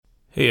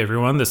Hey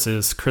everyone, this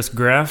is Chris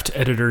Graft,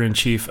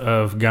 editor-in-chief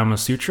of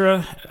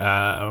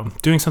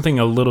Gamasutra, doing something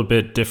a little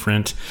bit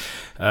different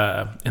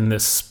in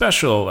this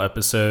special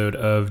episode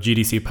of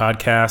GDC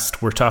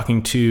Podcast. We're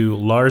talking to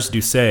Lars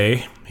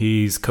Doucet.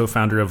 He's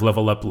co-founder of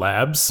Level Up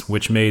Labs,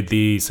 which made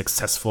the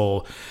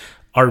successful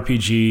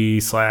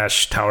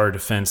RPG/tower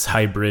defense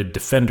hybrid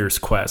Defender's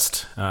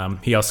Quest.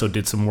 He also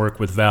did some work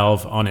with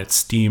Valve on its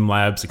Steam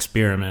Labs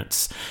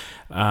experiments.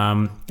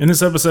 In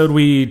this episode,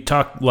 we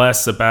talk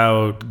less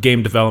about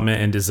game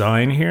development and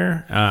design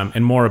here,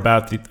 and more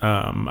about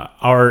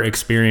our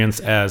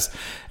experience as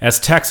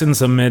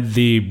Texans amid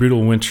the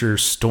brutal winter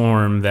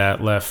storm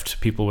that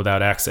left people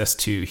without access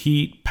to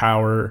heat,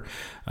 power,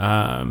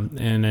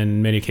 and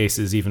in many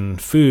cases even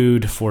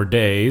food for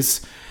days.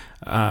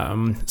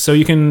 So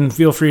you can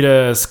feel free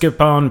to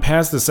skip on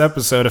past this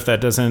episode if that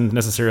doesn't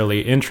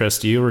necessarily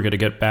interest you. We're going to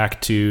get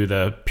back to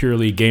the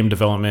purely game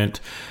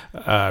development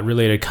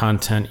related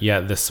content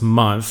yet this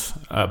month.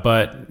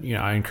 But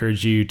I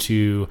encourage you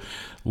to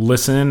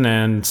listen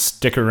and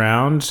stick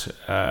around.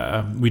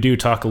 We do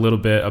talk a little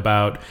bit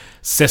about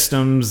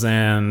systems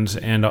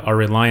and our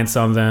reliance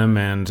on them,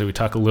 and we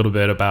talk a little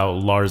bit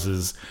about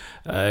Lars's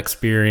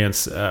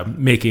experience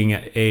making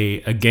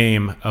a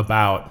game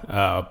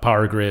about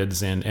power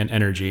grids and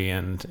energy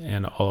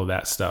and all of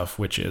that stuff,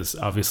 which is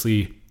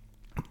obviously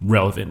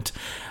relevant.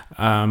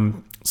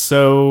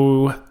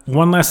 So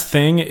one last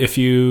thing, if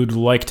you'd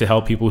like to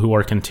help people who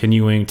are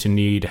continuing to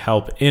need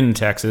help in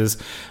Texas,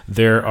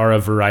 there are a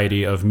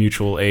variety of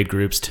mutual aid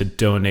groups to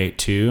donate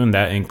to, and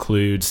that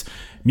includes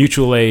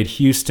Mutual Aid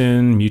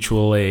Houston,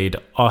 Mutual Aid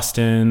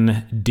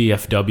Austin,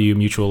 DFW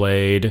Mutual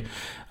Aid,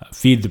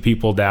 Feed the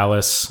People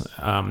Dallas.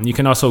 You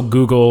can also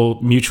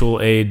Google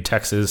Mutual Aid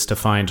Texas to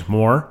find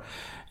more.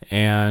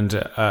 And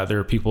there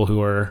are people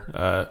who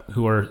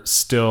are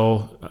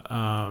still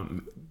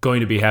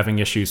going to be having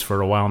issues for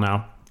a while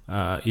now,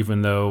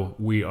 even though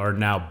we are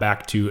now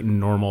back to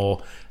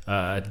normal,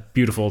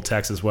 beautiful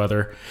Texas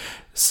weather.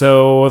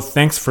 So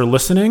thanks for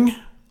listening.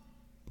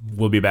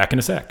 We'll be back in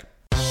a sec.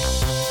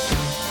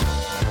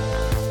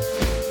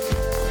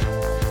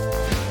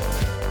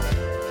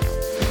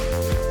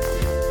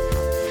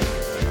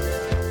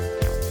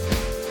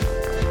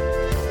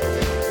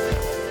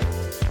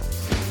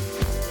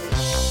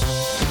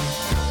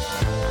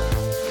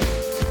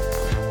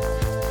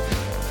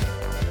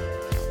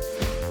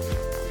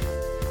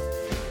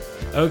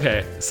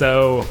 Okay,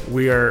 so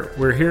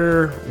we're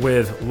here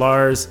with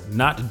Lars,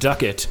 not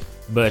Duckett,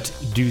 but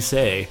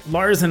Doucet.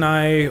 Lars and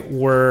I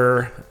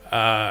were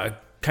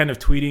kind of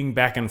tweeting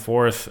back and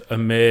forth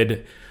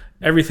amid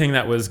everything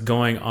that was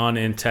going on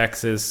in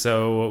Texas.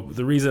 So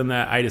the reason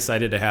that I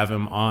decided to have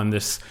him on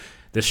this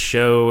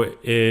show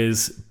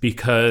is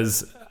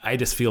because I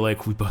just feel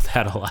like we both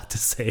had a lot to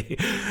say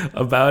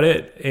about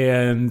it,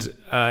 and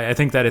I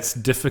think that it's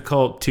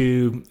difficult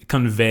to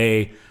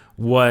convey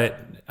what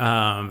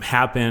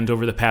happened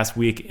over the past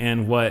week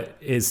and what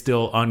is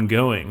still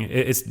ongoing.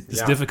 It's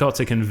difficult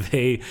to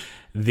convey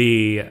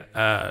the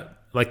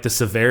the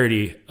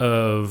severity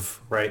of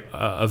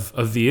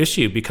the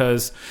issue,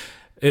 because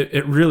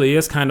it really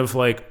is kind of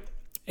like,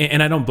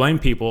 and I don't blame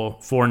people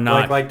for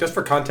not like just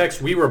for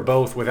context, we were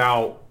both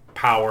without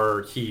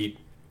power, heat,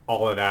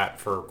 all of that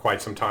for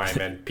quite some time,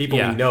 and people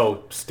we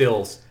know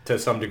still to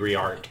some degree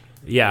aren't.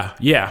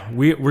 Yeah.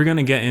 We're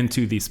gonna get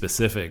into the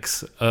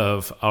specifics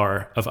of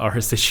our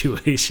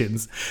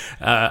situations,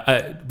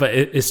 but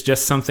it's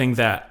just something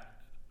that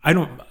I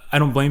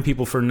don't blame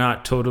people for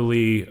not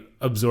totally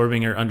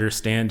absorbing or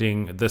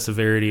understanding the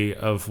severity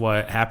of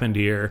what happened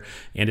here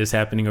and is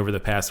happening over the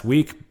past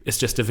week. It's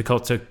just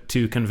difficult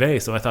to convey.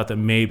 So I thought that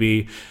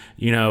maybe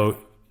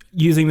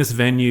using this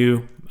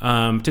venue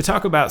to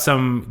talk about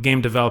some game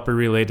developer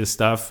related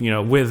stuff,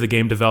 with a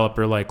game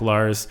developer like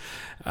Lars,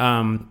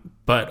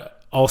 but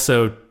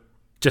also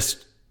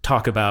just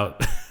talk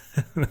about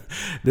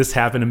this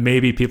happened, and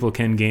maybe people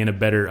can gain a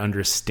better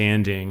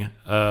understanding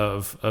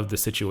of the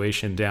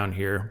situation down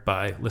here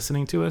by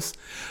listening to us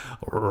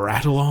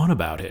rattle on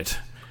about it.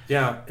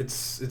 Yeah,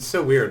 it's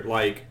so weird.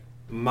 Like,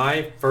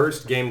 my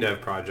first game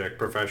dev project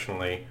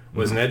professionally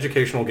was an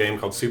educational game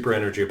called Super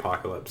Energy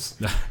Apocalypse,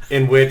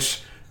 in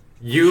which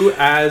you,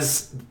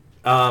 as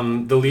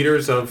the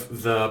leaders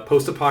of the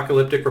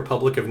post-apocalyptic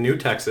Republic of New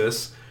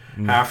Texas,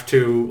 have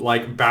to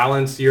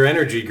balance your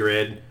energy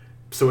grid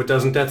so it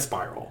doesn't death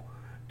spiral.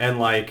 And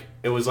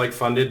it was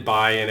funded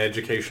by an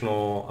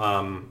educational,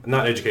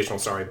 not educational,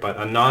 sorry, but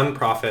a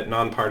non-profit,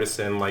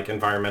 nonpartisan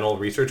environmental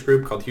research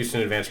group called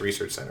Houston Advanced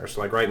Research Center.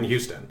 So right in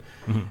Houston.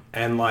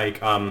 And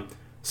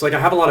so I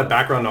have a lot of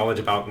background knowledge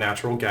about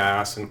natural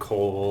gas and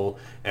coal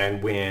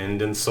and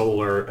wind and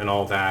solar and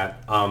all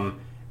that. And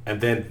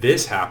then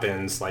this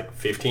happens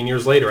 15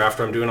 years later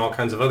after I'm doing all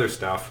kinds of other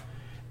stuff.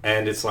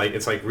 And it's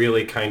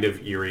really kind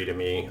of eerie to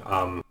me.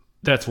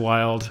 That's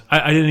wild.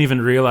 I didn't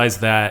even realize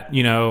that,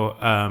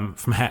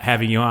 from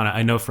having you on.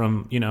 I know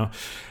from your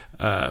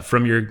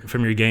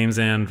games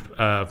and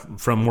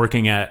from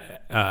working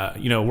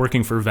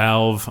working for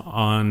Valve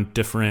on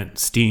different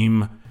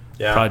Steam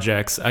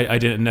projects. I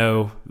didn't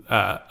know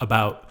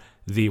about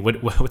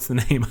what's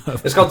the name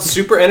of It's called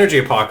Super Energy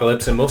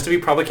Apocalypse, and most of you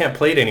probably can't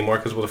play it anymore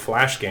because it was a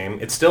Flash game.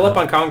 It's still up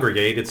on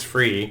Congregate. It's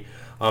free.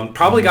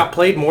 Probably got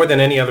played more than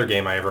any other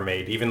game I ever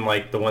made, even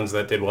like the ones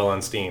that did well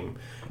on Steam,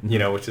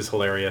 which is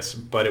hilarious.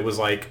 But it was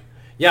like,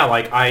 yeah,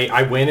 like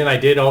I went and I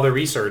did all the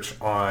research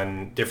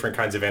on different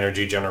kinds of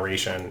energy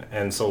generation.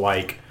 And so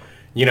like,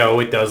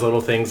 it does little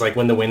things like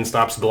when the wind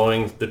stops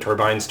blowing, the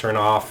turbines turn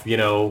off,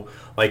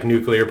 like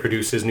nuclear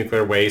produces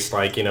nuclear waste,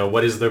 like,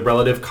 what is the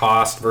relative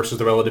cost versus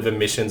the relative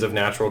emissions of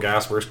natural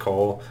gas versus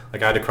coal?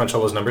 Like I had to crunch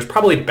all those numbers,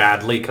 probably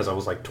badly because I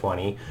was like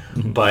 20,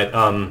 but,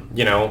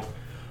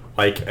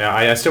 like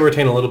I still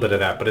retain a little bit of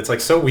that, but it's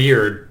like so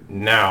weird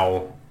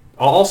now.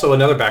 Also,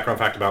 another background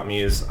fact about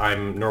me is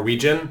I'm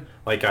Norwegian,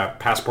 like a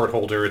passport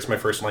holder. It's my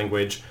first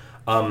language.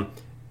 And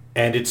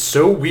it's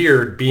so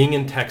weird being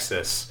in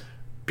Texas,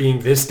 being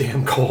this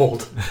damn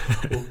cold.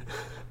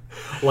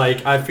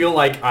 Like, I feel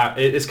like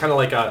it's kind of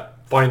like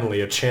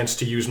finally a chance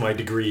to use my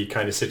degree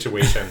kind of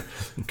situation.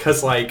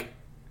 Because, like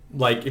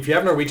if you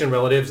have Norwegian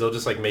relatives, they'll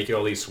just, like, make you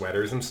all these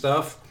sweaters and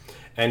stuff.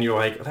 And you're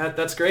like,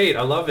 that's great.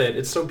 I love it.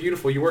 It's so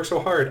beautiful. You work so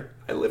hard.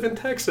 I live in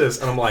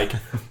Texas. And I'm like,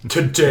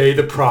 today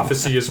the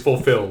prophecy is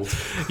fulfilled.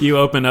 You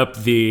open up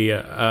the,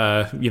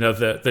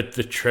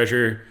 the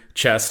treasure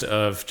chest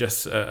of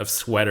just of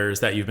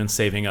sweaters that you've been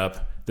saving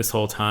up this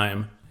whole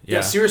time.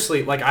 Yeah,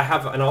 seriously. Like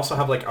I also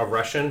have like a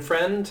Russian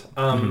friend,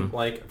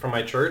 like from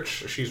my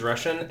church. She's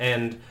Russian,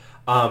 and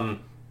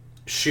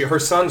her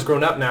son's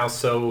grown up now,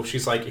 so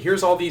she's like,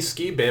 here's all these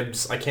ski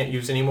bibs I can't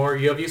use anymore.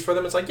 You have use for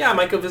them? It's like, yeah, I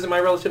might go visit my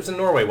relatives in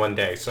Norway one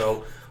day,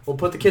 so we'll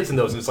put the kids in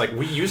those. And it's like,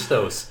 we use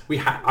those.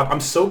 I'm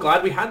so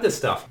glad we had this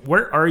stuff.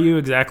 Where are you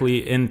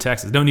exactly in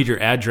Texas? Don't need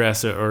your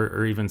address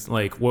or even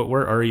like,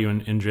 where are you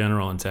in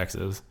general in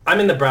Texas? I'm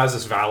in the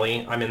Brazos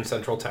Valley. I'm in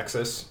central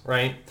Texas,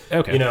 right?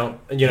 Okay.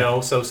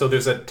 So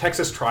there's a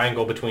Texas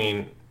triangle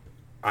between,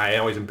 I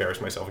always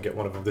embarrass myself and get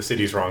one of the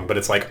cities wrong, but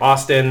it's like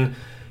Austin,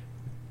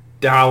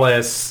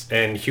 Dallas,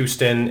 and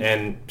Houston,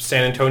 and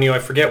San Antonio. I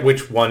forget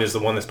which one is the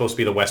one that's supposed to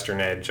be the western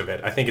edge of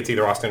it. I think it's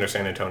either Austin or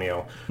San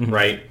Antonio,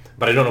 right?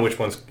 But I don't know which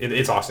one's...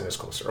 It's Austin is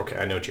closer. Okay,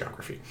 I know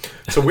geography.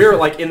 So we're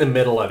like in the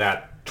middle of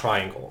that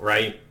triangle,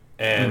 right?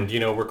 And,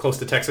 we're close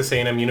to Texas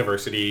A&M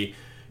University,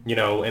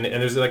 and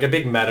there's like a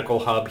big medical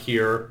hub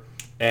here.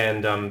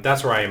 And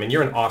that's where I am. And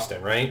you're in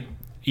Austin, right?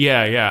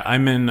 Yeah.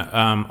 I'm in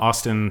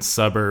Austin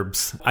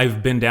suburbs.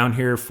 I've been down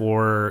here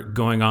for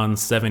going on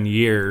 7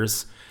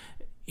 years.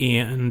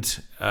 And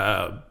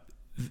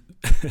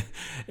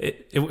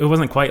it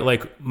wasn't quite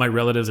like my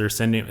relatives are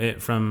sending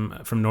it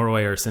from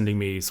Norway are sending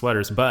me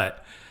sweaters,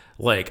 but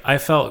like I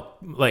felt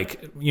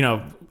like,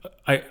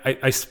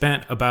 I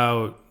spent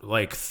about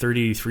like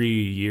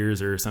 33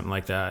 years or something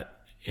like that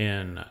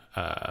in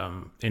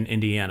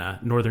Indiana,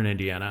 northern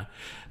Indiana.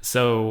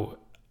 So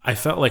I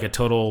felt like a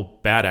total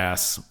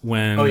badass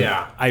when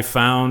I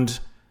found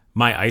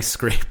my ice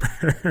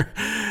scraper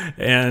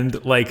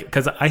and like,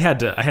 cause I had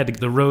to,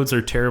 the roads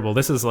are terrible.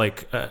 This is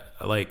like,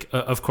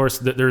 of course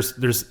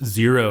there's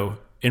zero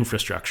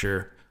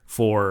infrastructure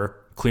for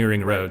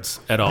clearing roads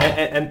at all.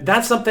 And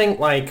that's something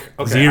like,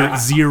 okay.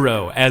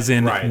 Zero as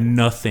in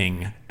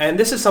nothing. And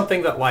this is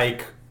something that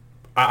like,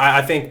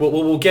 I think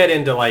we'll get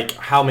into like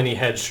how many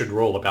heads should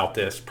roll about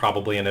this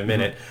probably in a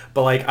minute,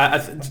 but like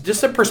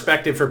just a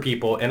perspective for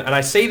people, and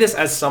I say this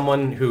as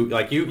someone who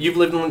like you've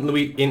lived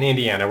in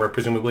Indiana where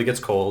presumably it gets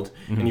cold,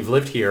 and you've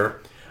lived here.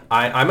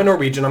 I'm a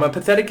Norwegian. I'm a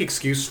pathetic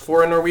excuse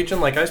for a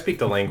Norwegian. Like I speak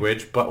the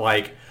language, but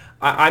like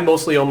I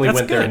mostly only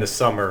went there in the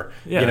summer.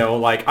 Yeah.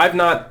 Like I've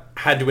not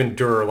had to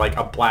endure like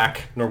a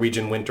black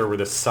Norwegian winter where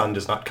the sun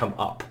does not come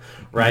up,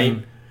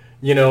 right?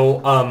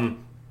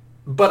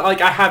 But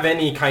like I have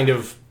any kind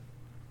of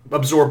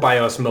absorbed by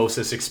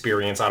osmosis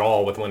experience at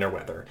all with winter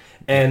weather.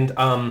 And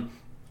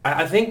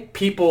I think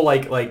people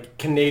like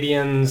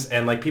Canadians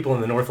and like people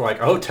in the north are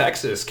like, oh,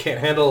 Texas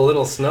can't handle a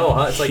little snow,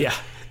 huh? It's like,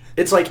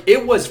 it's like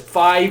it was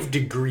 5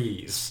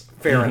 degrees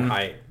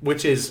Fahrenheit,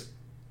 which is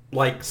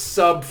like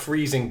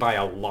sub-freezing by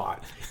a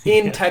lot.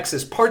 In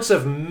Texas, parts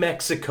of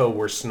Mexico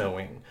were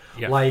snowing.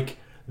 Yeah. Like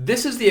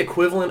this is the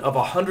equivalent of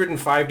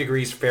 105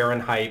 degrees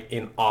Fahrenheit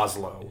in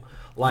Oslo.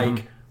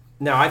 Like,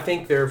 now, I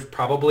think there's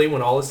probably,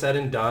 when all is said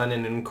and done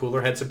and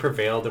cooler heads have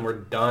prevailed and we're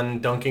done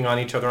dunking on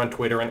each other on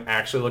Twitter and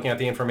actually looking at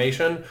the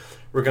information,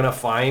 we're going to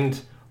find,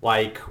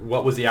 like,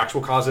 what was the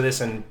actual cause of this,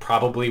 and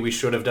probably we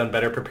should have done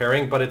better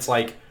preparing. But it's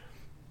like,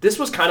 this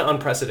was kind of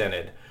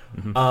unprecedented.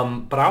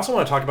 But I also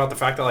want to talk about the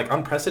fact that, like,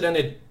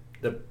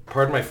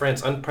 pardon my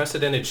French,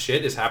 unprecedented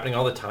shit is happening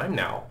all the time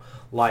now.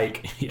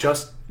 Like,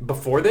 just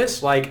before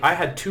this, like, I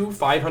had 2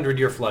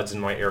 500-year floods in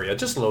my area,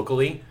 just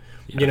locally.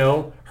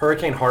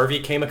 Hurricane Harvey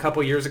came a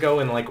couple years ago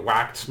and like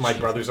whacked my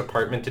brother's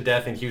apartment to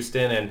death in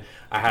Houston, and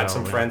I had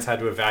some friends had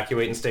to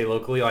evacuate and stay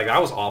locally. Like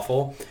that was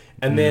awful.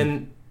 And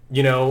then,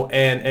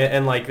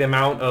 and like the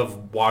amount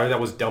of water that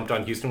was dumped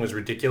on Houston was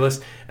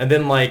ridiculous. And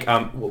then like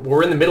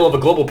we're in the middle of a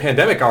global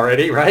pandemic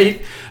already, right?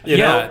 You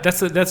know? That's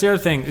the other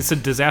thing. It's a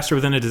disaster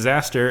within a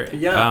disaster.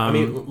 Yeah, I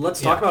mean,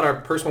 let's talk about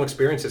our personal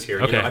experiences here.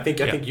 Okay. I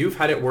think you've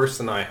had it worse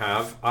than I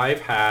have.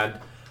 I've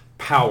had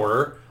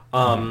power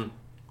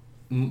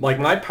Like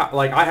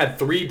I had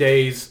 3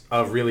 days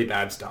of really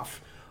bad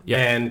stuff. Yeah.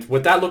 And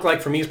what that looked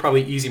like for me is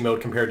probably easy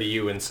mode compared to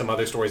you and some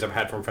other stories I've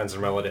had from friends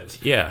and relatives.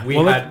 Yeah.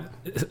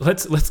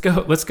 Let's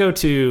go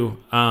to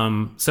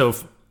so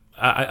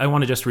I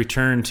want to just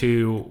return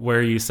to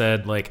where you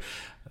said like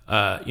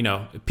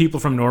people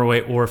from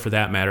Norway, or for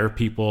that matter,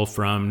 people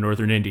from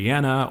northern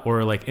Indiana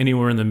or like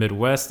anywhere in the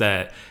Midwest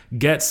that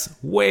gets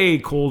way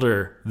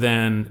colder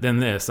than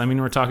this. I mean,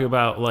 we're talking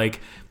about like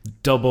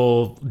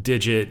double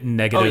digit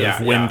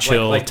negative wind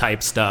chill like like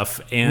type stuff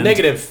and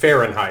negative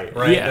Fahrenheit,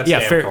 right?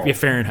 That's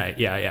Fahrenheit.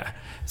 Yeah.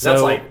 So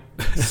that's like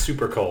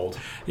super cold.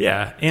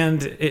 Yeah,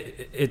 and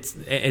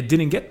it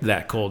didn't get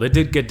that cold. It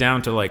did get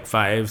down to like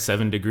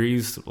 5-7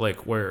 degrees,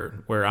 like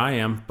where I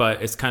am,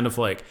 but it's kind of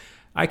like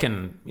I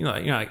can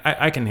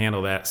I can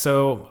handle that.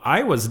 So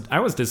I was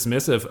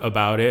dismissive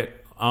about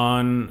it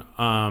on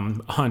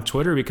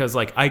Twitter because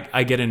like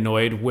I get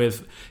annoyed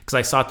with, because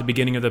I saw at the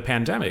beginning of the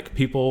pandemic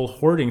people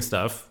hoarding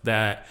stuff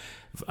that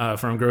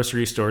from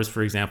grocery stores,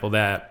 for example,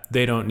 that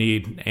they don't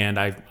need, and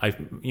I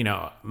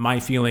my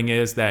feeling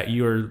is that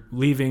you're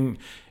leaving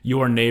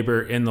your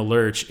neighbor in the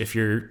lurch if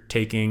you're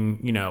taking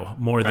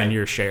more than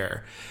your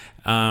share.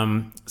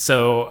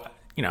 So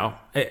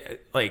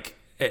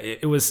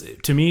it was,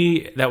 to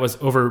me, that was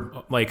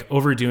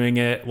overdoing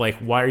it. Like,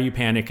 why are you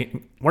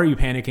panicking? Why are you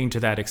panicking to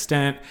that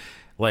extent?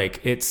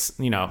 Like, it's,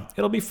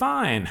 it'll be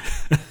fine.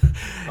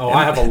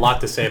 I have a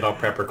lot to say about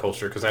prepper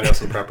culture because I know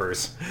some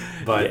preppers.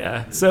 But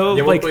yeah, so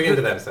we'll get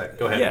into that in a sec.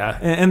 Go ahead. Yeah,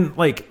 and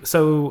like,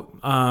 so,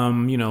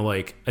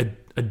 like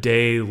a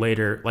day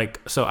later, like,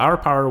 so our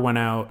power went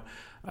out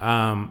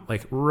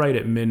like right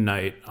at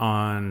midnight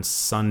on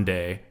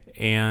Sunday,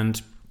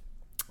 and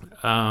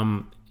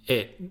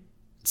it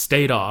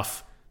stayed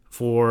off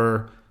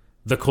for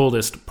the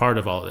coldest part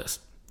of all this.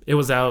 It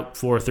was out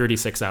for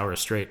 36 hours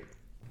straight.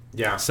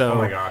 Yeah. So, oh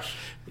my gosh.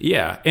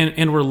 Yeah,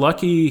 and we're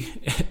lucky,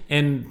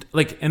 and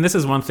this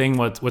is one thing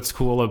what's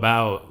cool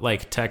about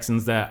like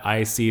Texans that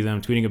I see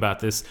them tweeting about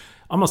this.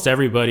 Almost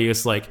everybody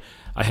is like,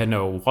 I had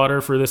no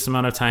water for this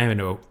amount of time, and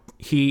no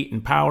heat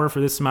and power for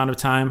this amount of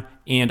time,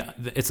 and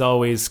it's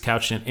always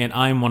couched in, and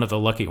I'm one of the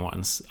lucky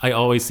ones. I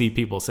always see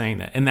people saying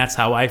that, and that's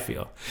how I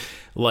feel.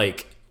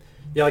 Like,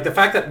 yeah, like the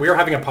fact that we were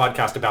having a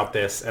podcast about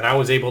this and I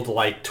was able to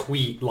like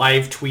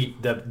live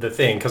tweet the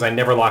thing because I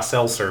never lost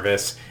cell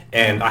service,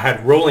 and I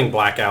had rolling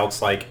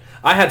blackouts. Like,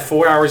 I had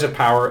 4 hours of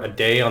power a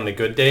day on the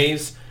good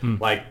days,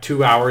 like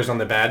 2 hours on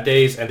the bad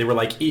days, and they were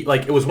like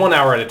it was 1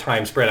 hour at a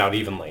time spread out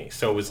evenly.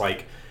 So it was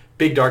like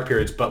big dark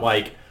periods, but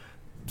like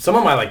some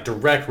of my like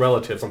direct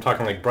relatives, I'm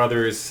talking like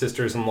brothers,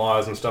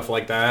 sisters-in-laws and stuff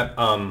like that,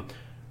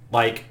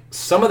 like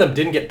some of them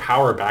didn't get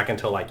power back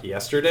until like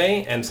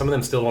yesterday, and some of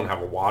them still don't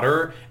have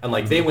water, and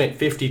like they went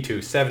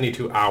 52,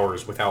 72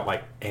 hours without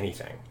like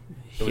anything.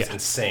 It was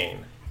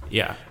insane.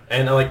 Yeah.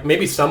 And like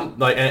maybe some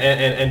like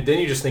and then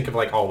you just think of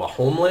like all the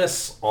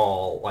homeless,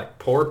 all like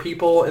poor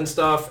people and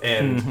stuff,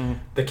 and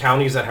the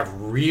counties that have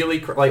really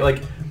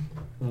like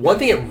one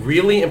thing it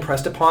really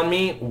impressed upon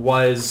me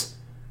was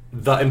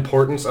the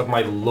importance of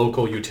my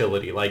local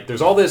utility. Like,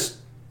 there's all this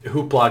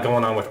hoopla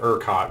going on with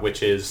ERCOT,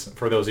 which is,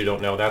 for those who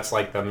don't know, that's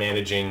like the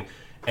managing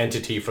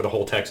entity for the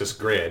whole Texas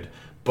grid.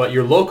 But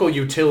your local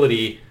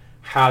utility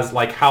has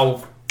like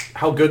how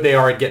good they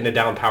are at getting it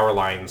down power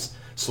lines.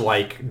 So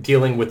like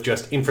dealing with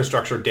just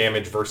infrastructure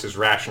damage versus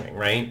rationing,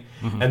 right?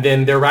 And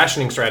then their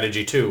rationing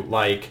strategy too.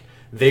 Like,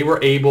 they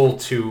were able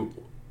to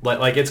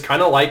like it's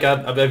kind of like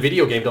a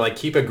video game to like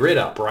keep a grid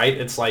up, right?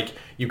 It's like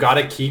you got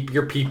to keep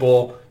your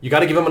people, you got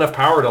to give them enough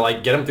power to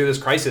like get them through this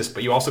crisis,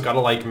 but you also got to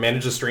like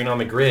manage the strain on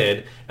the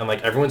grid, and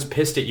like everyone's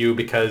pissed at you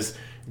because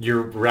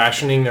you're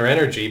rationing their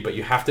energy, but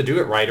you have to do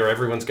it right or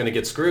everyone's going to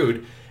get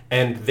screwed.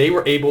 And they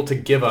were able to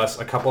give us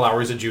a couple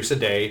hours of juice a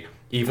day,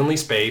 evenly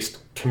spaced,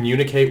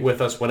 communicate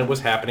with us when it was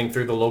happening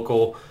through the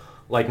local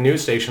like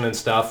news station and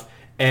stuff.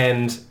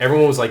 And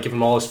everyone was like giving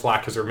them all this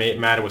flack because they're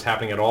mad it was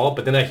happening at all.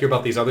 But then I hear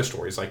about these other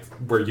stories, like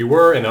where you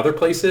were and other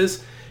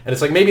places, and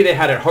it's like maybe they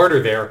had it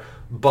harder there,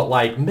 but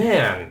like,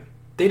 man,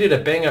 they did a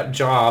bang up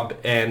job,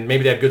 and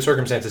maybe they had good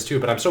circumstances too.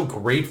 But I'm so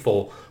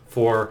grateful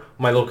for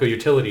my local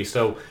utility.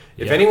 So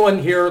if anyone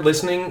here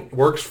listening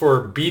works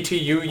for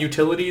BTU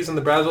Utilities in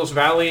the Brazos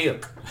Valley,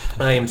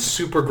 I am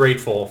super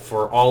grateful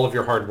for all of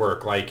your hard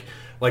work. Like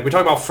we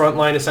talk about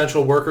frontline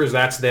essential workers,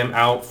 that's them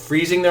out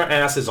freezing their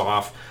asses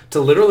off to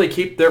literally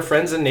keep their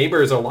friends and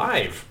neighbors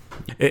alive.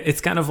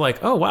 It's kind of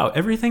like, oh, wow,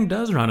 everything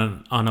does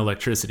run on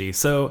electricity.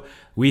 So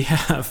we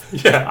have,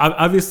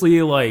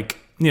 obviously, like,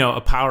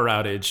 a power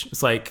outage.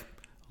 It's like,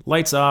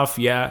 lights off,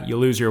 you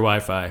lose your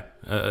Wi-Fi.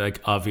 Like,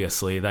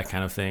 obviously, that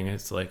kind of thing.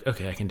 It's like,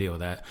 okay, I can deal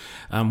with that.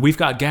 We've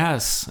got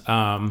gas.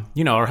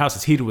 Our house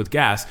is heated with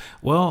gas.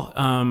 Well,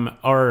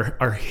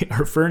 our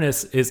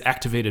furnace is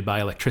activated by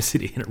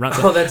electricity, and it runs.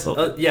 Oh, that's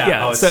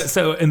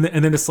So and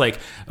then it's like,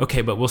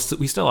 okay, but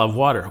we still have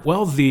water.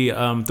 Well,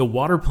 the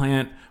water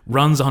plant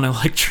runs on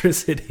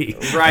electricity.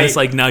 Right. And it's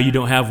like, now you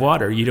don't have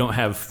water. You don't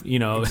have,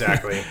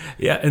 Exactly.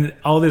 and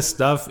all this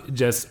stuff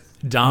just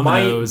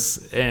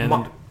dominoes.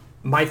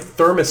 My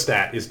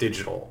thermostat is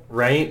digital,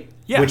 right?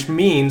 Yeah. Which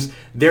means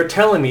they're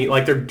telling me,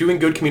 like, they're doing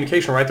good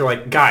communication, right? They're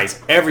like,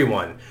 guys,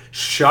 everyone,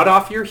 shut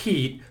off your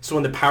heat so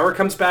when the power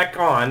comes back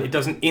on, it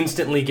doesn't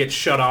instantly get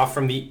shut off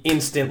from the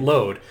instant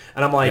load.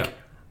 And I'm like,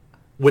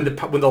 when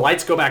the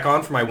lights go back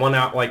on for my 1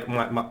 hour, like,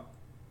 my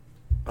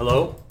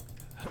hello?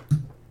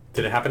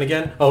 Did it happen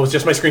again? Oh, it was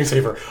just my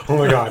screensaver. Oh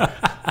my god.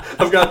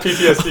 I've got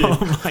PTSD.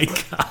 Oh my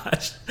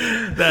gosh.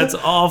 That's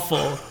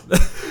awful.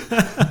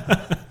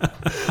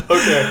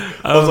 Okay.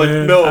 I was like,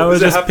 no. I was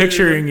just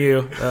picturing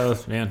you.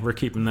 Oh man, we're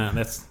keeping that.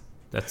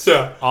 That's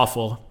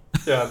awful.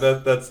 Yeah,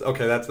 that's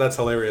okay. That's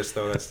hilarious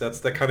though. That's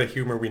the kind of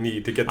humor we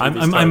need to get through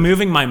these I'm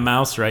moving my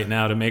mouse right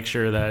now to make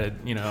sure that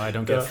I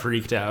don't get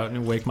freaked out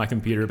and wake my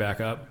computer back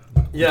up.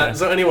 Yeah. Okay.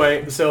 So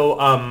anyway,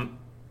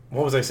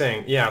 what was I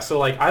saying? Yeah. So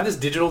like I have this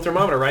digital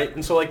thermometer, right?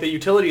 And so like the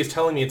utility is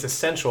telling me it's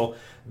essential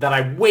that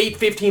I wait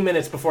 15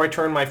 minutes before I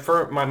turn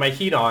my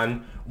heat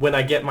on when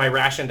I get my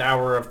rationed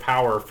hour of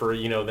power for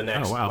the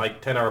next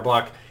 10-hour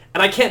block,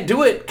 and I can't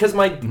do it because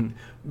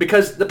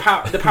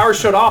the power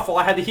shut off while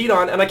I had the heat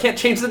on, and I can't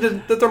change the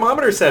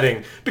thermometer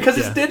setting because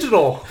it's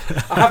digital.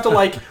 I have to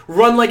like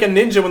run like a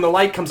ninja when the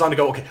light comes on to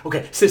go,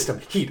 okay, system,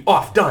 heat,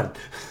 off, done.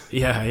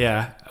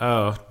 Yeah.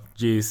 Oh,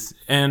 geez.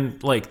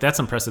 And like, that's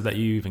impressive that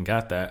you even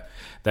got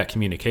that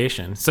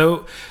communication.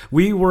 So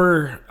we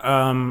were,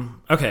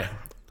 okay,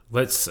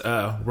 let's,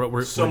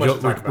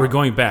 we're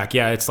going back.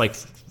 Yeah. It's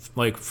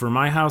like for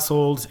my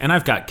household, and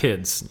I've got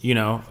kids,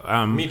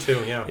 Me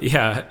too. Yeah.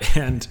 Yeah.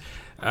 And,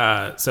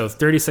 so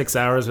 36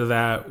 hours of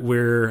that,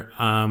 we're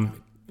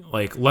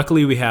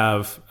luckily we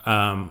have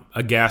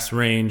a gas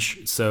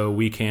range so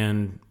we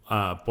can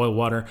boil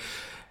water.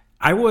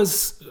 I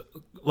was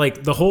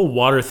like, the whole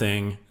water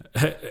thing,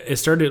 it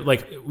started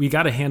like we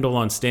got a handle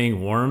on staying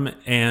warm,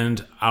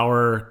 and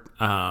our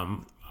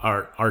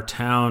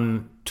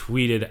town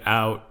tweeted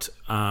out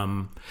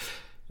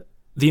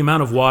the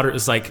amount of water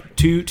is like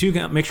two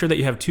make sure that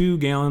you have 2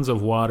 gallons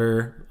of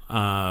water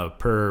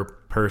per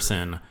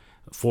person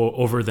for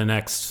over the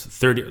next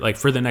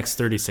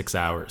 36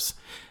 hours,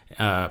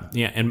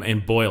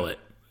 and boil it.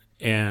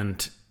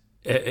 And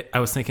I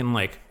was thinking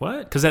like, what?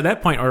 Because at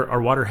that point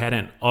our water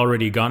hadn't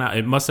already gone out.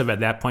 It must have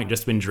at that point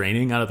just been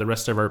draining out of the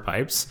rest of our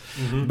pipes.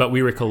 Mm-hmm. But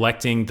we were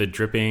collecting the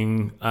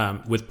dripping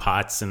with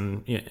pots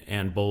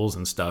and bowls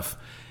and stuff.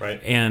 Right.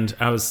 And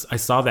I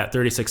saw that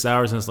 36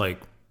 hours and I was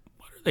like,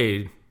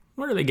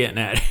 what are they getting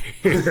at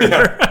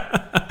here?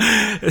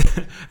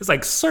 It's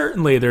like,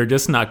 certainly they're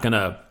just not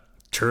gonna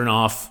turn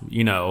off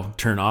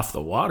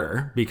the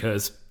water,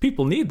 because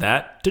people need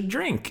that to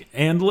drink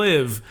and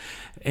live.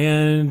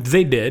 And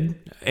they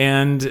did.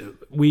 And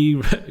we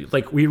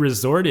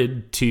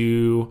resorted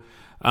to,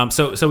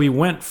 so we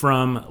went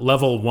from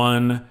level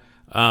 1,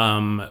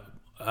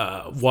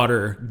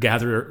 water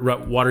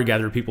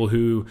gatherer people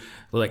who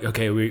were like,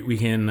 okay, we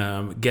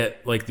can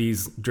get like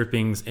these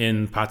drippings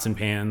in pots and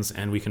pans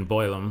and we can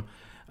boil them,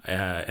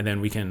 and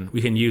then we can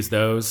use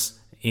those.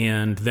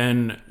 And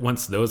then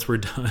once those were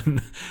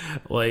done,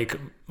 like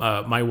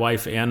my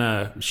wife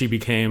Anna, she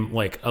became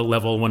like a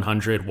level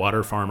 100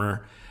 water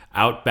farmer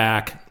out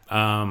back,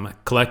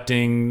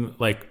 collecting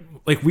like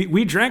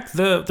we drank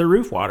the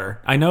roof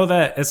water. I know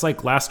that it's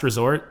like last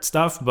resort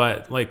stuff,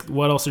 but like,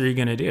 what else are you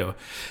gonna do?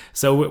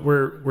 So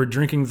we're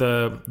drinking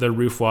the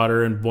roof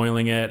water and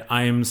boiling it.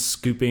 I'm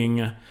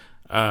scooping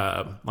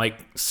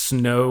like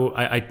snow.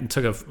 I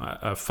took a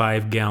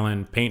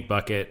 5-gallon paint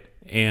bucket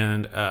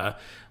and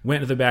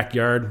went to the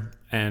backyard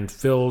and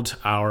filled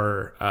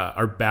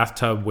our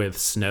bathtub with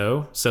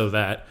snow so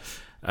that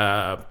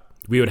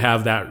we would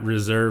have that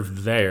reserved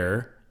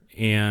there,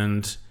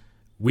 and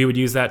we would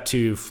use that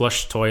to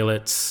flush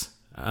toilets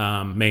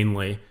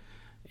mainly.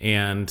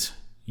 And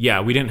yeah,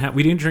 we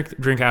didn't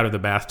drink out of the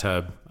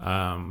bathtub,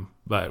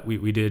 but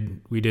we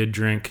did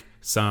drink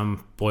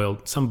some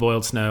boiled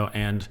snow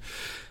and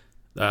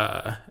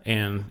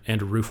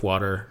roof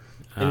water.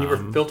 And you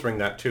were filtering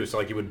that too, so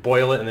like you would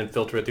boil it and then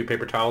filter it through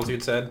paper towels,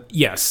 you'd said?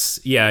 Yes.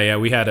 Yeah.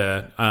 We had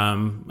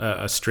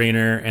a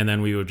strainer, and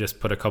then we would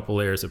just put a couple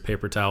layers of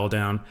paper towel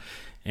down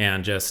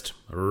and just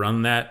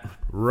run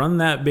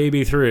that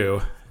baby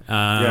through.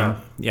 I'm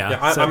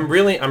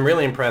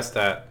really impressed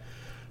that,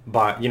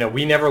 but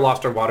we never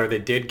lost our water. They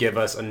did give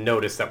us a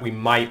notice that we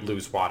might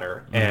lose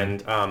water,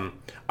 and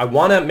I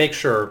want to make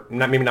sure,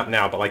 maybe not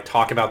now, but like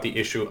talk about the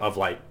issue of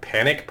like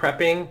panic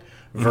prepping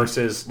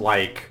versus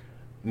like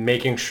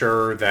making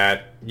sure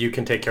that you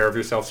can take care of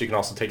yourself so you can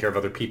also take care of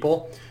other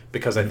people,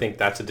 because I think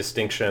that's a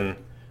distinction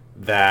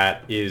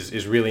that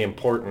is really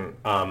important.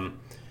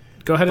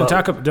 Go ahead and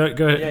talk. Go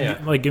ahead. Yeah.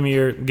 Like, give me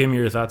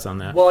your thoughts on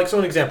that. Well, like, so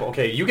an example.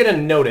 Okay, you get a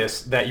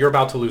notice that you're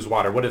about to lose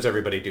water. What does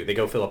everybody do? They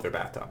go fill up their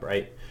bathtub,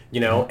 right?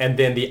 And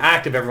then the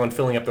act of everyone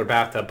filling up their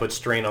bathtub puts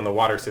strain on the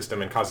water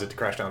system and causes it to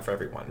crash down for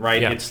everyone,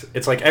 right? Yeah.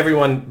 It's like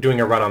everyone doing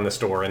a run on the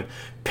store and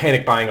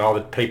panic buying all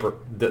the paper,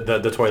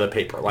 the toilet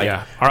paper. Like,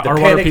 yeah, our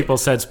water people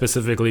said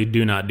specifically,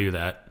 do not do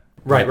that.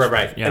 Right.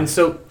 Yeah. And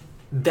so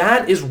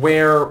that is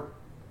where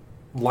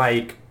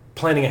like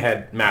planning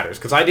ahead matters,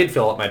 because I did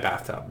fill up my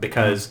bathtub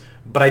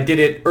but I did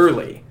it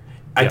early,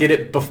 I did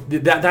it.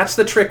 That's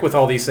the trick with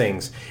all these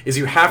things, is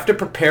you have to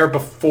prepare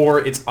before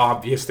it's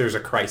obvious there's a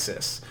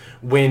crisis,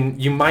 when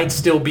you might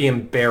still be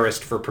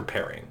embarrassed for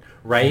preparing,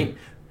 right? Mm-hmm.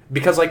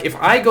 Because like if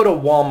I go to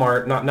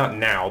Walmart, not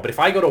now, but if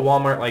I go to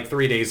Walmart like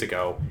 3 days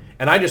ago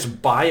and I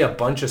just buy a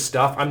bunch of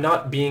stuff, I'm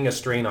not being a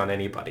strain on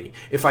anybody.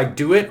 If I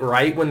do it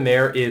right when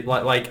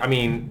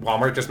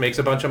Walmart just makes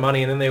a bunch of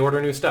money and then they order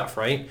new stuff,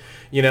 right?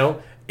 You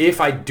know, if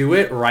I do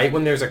it right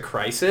when there's a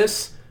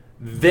crisis,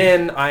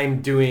 then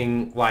I'm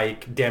doing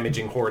like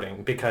damaging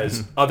hoarding,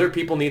 because other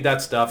people need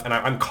that stuff and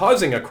I'm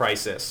causing a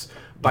crisis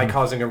by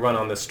causing a run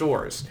on the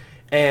stores.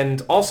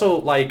 And also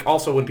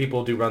when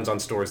people do runs on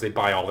stores, they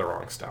buy all the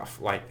wrong stuff.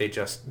 Like they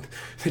just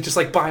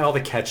like buy all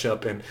the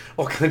ketchup and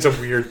all kinds of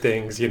weird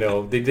things, you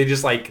know. They're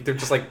just like,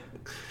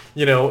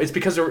 you know, it's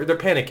because they're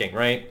panicking,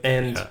 right?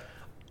 And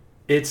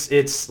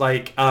it's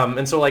like,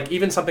 and so like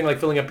even something like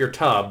filling up your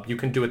tub, you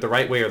can do it the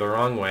right way or the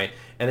wrong way.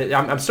 And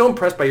I'm so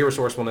impressed by your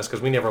resourcefulness,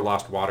 because we never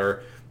lost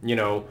water. You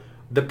know,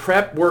 the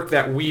prep work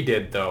that we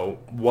did though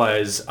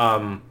was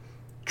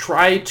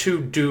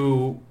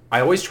I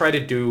always try to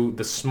do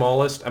the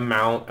smallest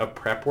amount of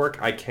prep work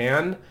I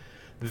can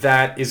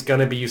that is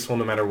going to be useful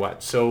no matter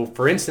what. So,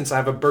 for instance, I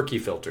have a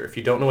Berkey filter. If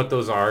you don't know what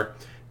those are,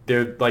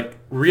 they're like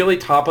really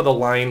top of the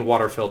line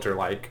water filter.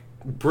 Like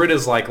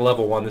Brita's like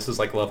level 1. This is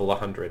like level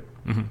 100.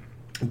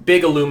 Mm-hmm.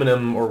 Big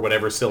aluminum or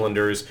whatever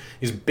cylinders.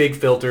 These big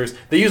filters.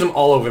 They use them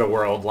all over the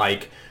world.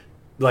 Like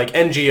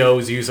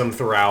NGOs use them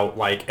throughout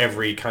like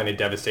every kind of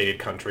devastated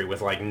country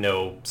with like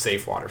no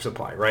safe water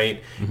supply,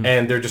 right? Mm-hmm.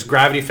 And they're just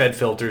gravity fed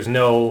filters,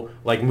 no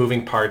like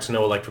moving parts,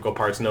 no electrical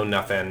parts, no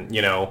nothing,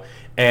 you know.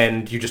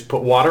 And you just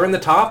put water in the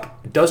top.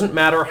 It doesn't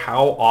matter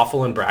how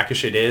awful and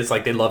brackish it is.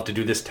 Like they love to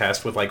do this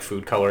test with like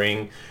food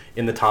coloring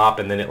in the top,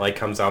 and then it like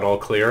comes out all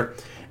clear.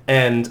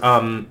 And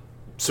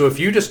so if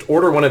you just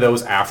order one of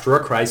those after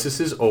a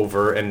crisis is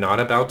over and not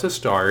about to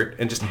start,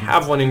 and just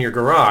have one in your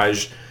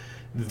garage,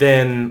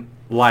 then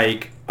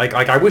like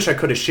I wish I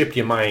could have shipped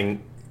you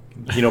mine,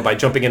 you know, by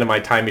jumping into my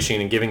time machine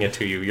and giving it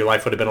to you. Your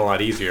life would have been a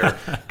lot easier,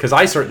 because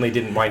I certainly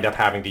didn't wind up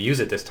having to use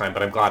it this time,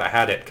 but I'm glad I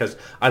had it, because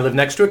I live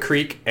next to a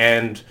creek,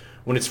 and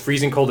when it's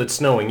freezing cold, it's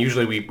snowing.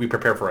 Usually we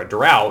prepare for a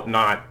drought,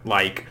 not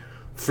like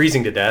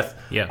freezing to death.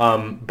 Yeah.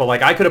 But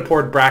like I could have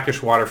poured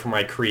brackish water from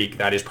my creek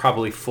that is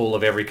probably full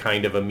of every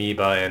kind of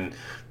amoeba and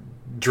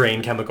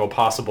drain chemical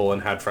possible,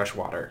 and had fresh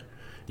water,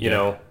 you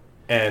know?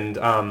 And,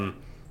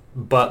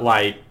 but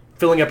like,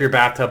 filling up your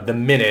bathtub the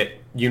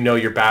minute you know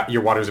your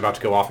water is about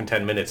to go off in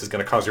 10 minutes is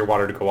going to cause your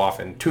water to go off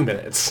in 2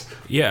 minutes.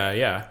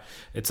 Yeah.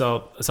 It's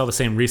all the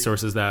same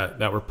resources that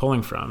we're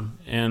pulling from.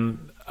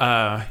 And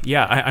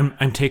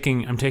I'm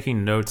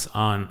taking notes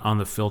on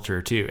the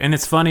filter too. And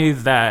it's funny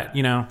that,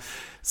 you know,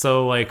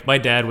 so like my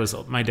dad was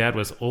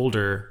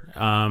older.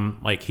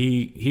 Like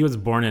he was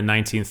born in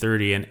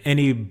 1930, and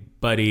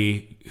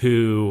anybody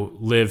who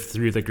lived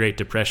through the Great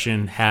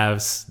Depression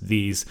has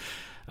these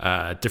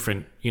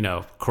different, you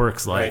know,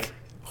 quirks like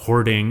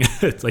hoarding.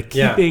 It's like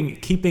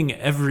keeping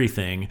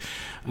everything.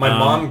 My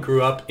mom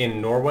grew up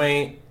in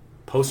Norway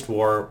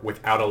post-war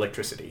without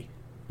electricity,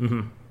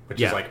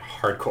 which is like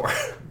hardcore.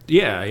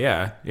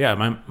 Yeah.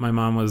 My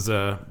mom was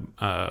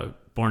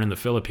born in the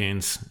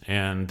Philippines,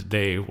 and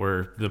they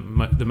were the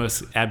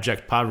most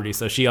abject poverty.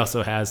 So she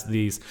also has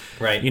these,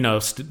 you know,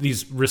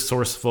 these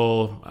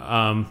resourceful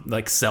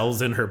like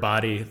cells in her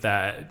body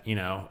that, you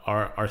know,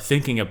 are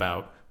thinking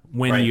about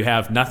when you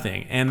have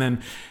nothing. And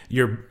then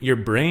your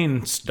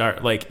brain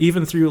start, like,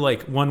 even through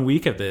like 1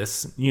 week of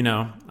this, you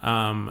know,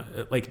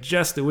 like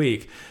just a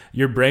week,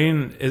 your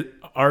brain is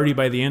already,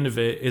 by the end of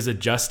it, is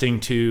adjusting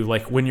to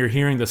like when you're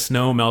hearing the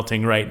snow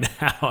melting right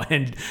now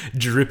and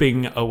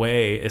dripping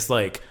away. It's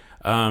like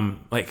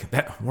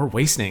that we're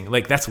wasting,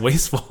 like that's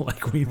wasteful.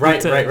 Like we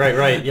right.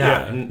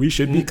 Yeah. We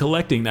should be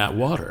collecting that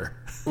water.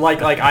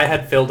 like I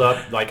had filled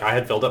up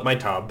my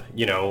tub,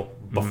 you know,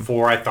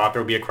 before I thought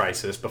there would be a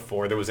crisis,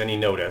 before there was any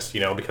notice, you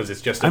know, because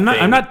it's just I'm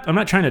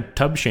not trying to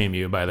tub shame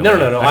you, by the way.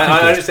 No.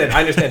 I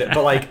understand it,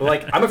 but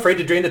like I'm afraid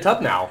to drain the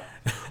tub now.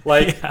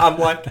 Like I'm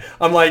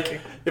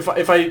like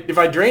if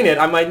I drain it,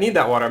 I might need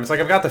that water. I'm like,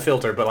 I've got the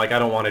filter, but like I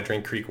don't want to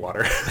drink creek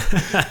water.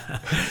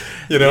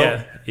 You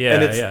know?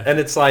 And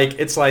it's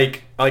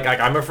like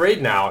I'm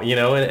afraid now, you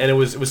know, and it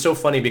was so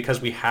funny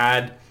because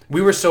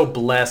we were so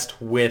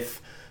blessed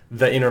with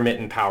the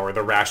intermittent power,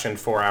 the rationed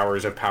 4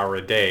 hours of power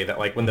a day, that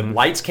like when the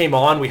lights came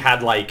on, we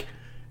had like,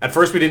 at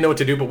first we didn't know what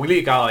to do, but we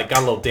got a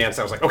little dance.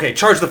 I was like, okay,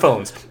 charge the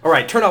phones. All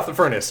right, turn off the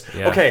furnace.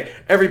 Yeah. Okay,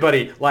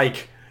 everybody,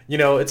 like, you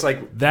know, it's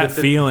like that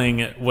feeling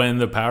when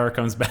the power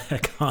comes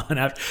back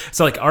on.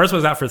 So like ours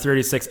was out for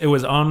 36. It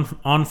was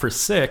on for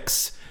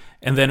 6,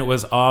 and then it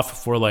was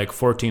off for like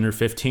 14 or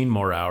 15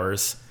 more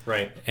hours.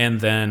 Right.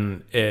 And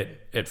then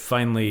it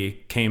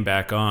finally came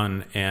back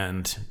on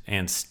and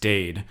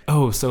stayed.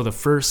 Oh, so the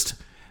first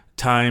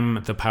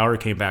time the power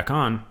came back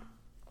on,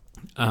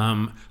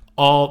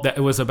 all that,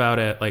 it was about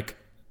at like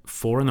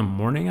 4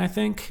 a.m, I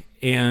think,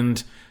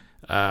 and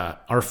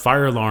our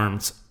fire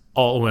alarms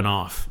all went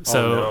off.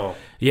 So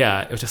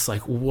yeah, it was just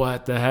like,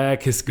 what the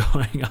heck is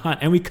going on?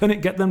 And we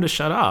couldn't get them to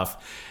shut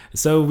off.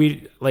 So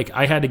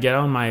I had to get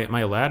on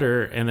my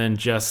ladder and then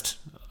just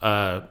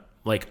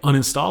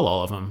uninstall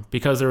all of them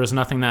because there was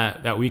nothing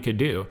that we could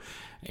do.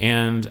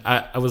 And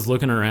I was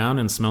looking around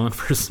and smelling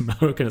for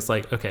smoke, and it's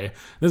like, okay,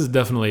 this is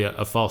definitely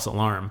a false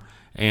alarm.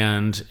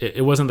 And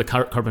it wasn't the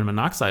carbon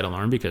monoxide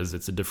alarm because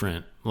it's a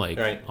different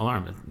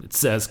alarm. It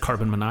says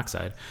carbon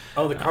monoxide.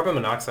 Oh, the carbon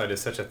monoxide is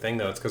such a thing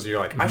though. It's because you're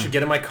like, I should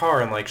get in my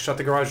car and shut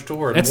the garage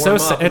door. And it's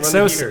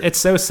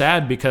so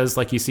sad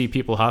because you see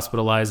people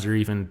hospitalized or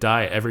even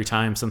die every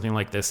time something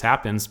like this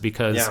happens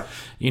because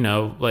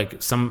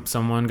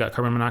someone got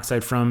carbon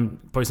monoxide from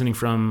poisoning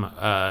from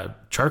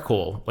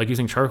charcoal,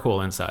 using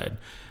charcoal inside.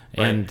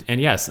 And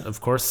yes,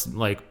 of course,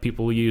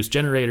 people use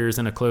generators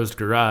in a closed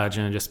garage,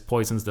 and it just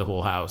poisons the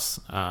whole house.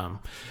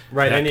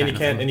 Right,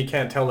 and you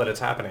can't tell that it's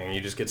happening.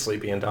 You just get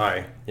sleepy and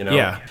die.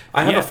 Yeah,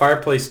 I have a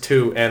fireplace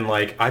too, and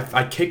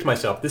I kicked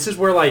myself. This is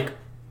where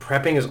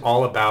prepping is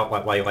all about,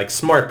 like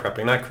smart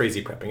prepping, not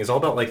crazy prepping. It's all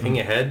about thinking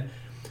ahead.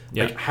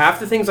 Yeah. Half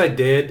the things I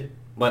did,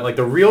 like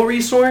the real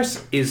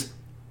resource is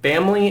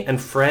family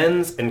and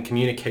friends and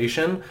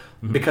communication,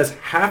 because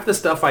half the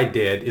stuff I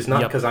did is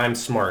not because I'm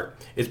smart.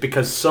 It's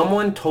because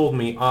someone told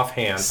me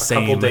offhand a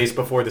couple days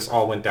before this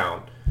all went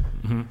down.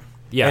 Mm-hmm.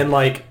 Yeah.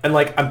 And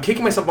I'm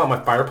kicking myself about my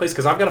fireplace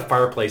because I've got a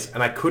fireplace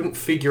and I couldn't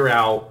figure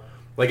out,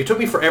 it took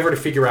me forever to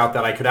figure out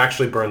that I could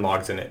actually burn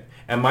logs in it.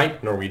 And my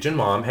Norwegian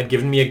mom had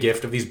given me a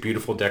gift of these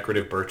beautiful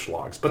decorative birch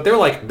logs. But they're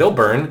they'll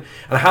burn.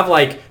 And I have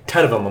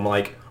 10 of them. I'm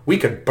like, we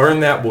could burn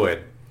that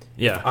wood.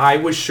 Yeah. I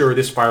was sure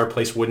this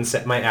fireplace wouldn't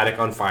set my attic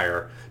on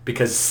fire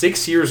because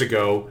 6 years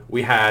ago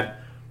we had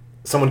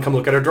someone come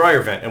look at our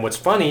dryer vent. And what's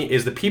funny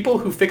is the people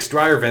who fix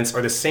dryer vents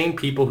are the same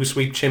people who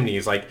sweep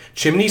chimneys.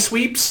 Chimney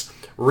sweeps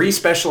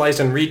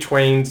re-specialized and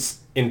retrained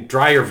in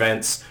dryer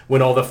vents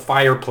when all the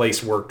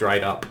fireplace work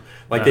dried up.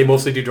 They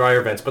mostly do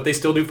dryer vents, but they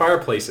still do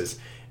fireplaces.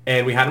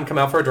 And we had him come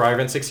out for a dryer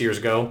vent 6 years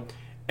ago.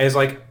 And he's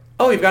like,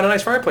 oh, you've got a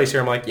nice fireplace here.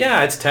 I'm like,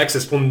 yeah, it's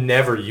Texas. We'll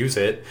never use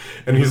it.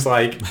 And he's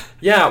like,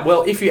 yeah,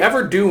 well, if you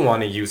ever do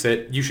want to use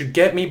it, you should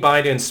get me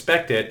by to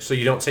inspect it so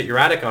you don't set your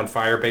attic on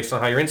fire based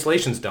on how your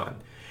insulation's done.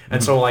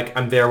 And so,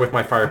 I'm there with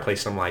my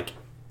fireplace. And I'm like,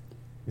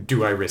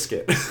 do I risk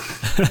it?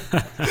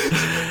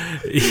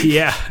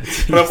 Yeah.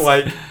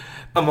 But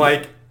I'm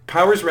like,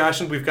 power's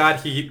rationed. We've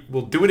got heat.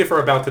 We'll do it if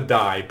we're about to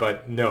die,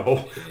 but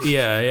no.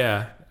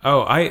 Yeah.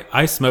 Oh,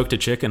 I smoked a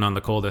chicken on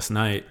the coldest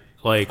night.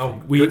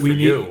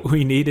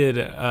 We needed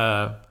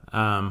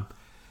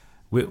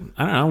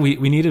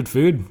we needed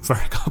food for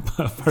a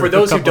couple. For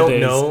those who don't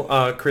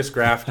know, Chris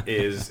Graft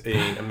is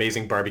an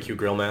amazing barbecue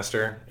grill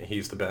master.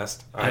 He's the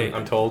best.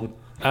 I'm told.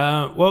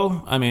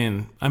 Well, I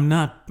mean, I'm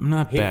not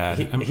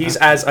bad. He's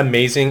as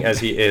amazing as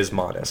he is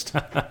modest,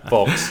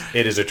 folks.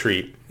 It is a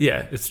treat.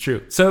 Yeah, it's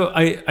true. So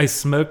I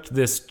smoked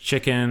this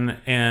chicken,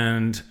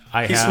 and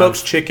he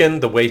smokes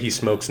chicken the way he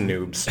smokes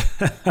noobs.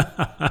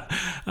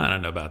 I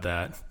don't know about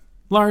that.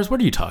 Lars,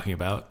 what are you talking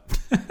about?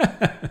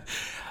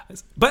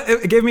 But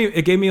it gave me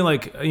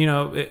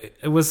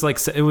it was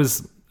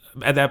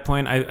at that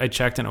point I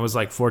checked and it was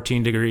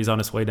 14 degrees on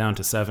its way down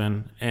to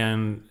 7.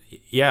 And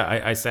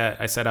yeah, I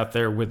sat out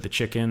there with the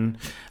chicken.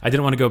 I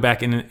didn't want to go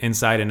back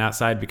inside and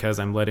outside because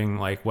I'm letting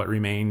what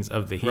remains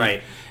of the heat.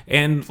 Right.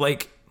 And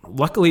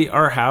luckily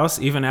our house,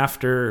 even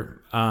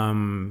after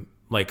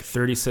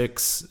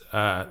 36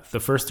 the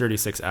first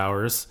 36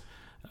 hours,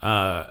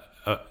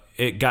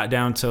 it got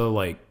down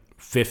to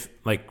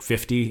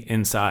 50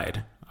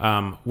 inside,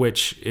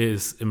 which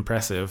is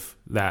impressive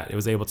that it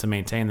was able to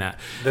maintain that.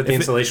 That the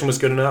insulation was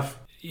good enough?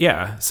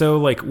 Yeah. So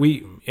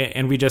we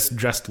just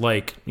dressed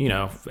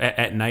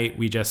at night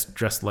we just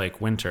dressed like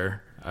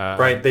winter.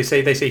 Right. They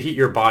say heat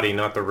your body,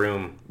 not the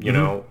room, you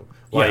know.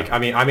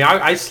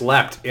 I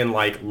slept in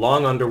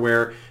long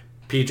underwear,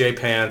 PJ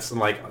pants and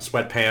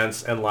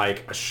sweatpants and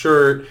a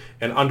shirt,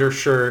 an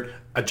undershirt,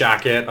 a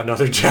jacket,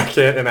 another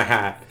jacket, and a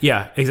hat.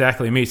 Yeah,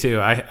 exactly. Me too.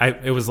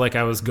 It was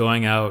I was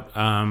going out,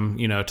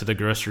 to the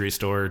grocery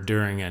store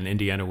during an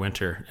Indiana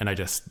winter, and I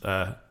just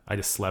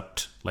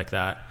slept like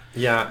that.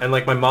 Yeah, and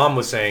my mom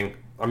was saying,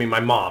 my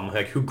mom,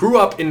 who grew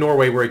up in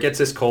Norway where it gets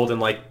this cold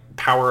and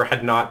power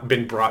had not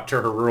been brought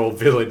to her rural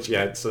village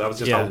yet, so that was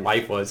just how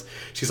life was.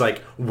 She's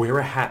like, wear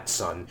a hat,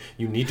 son.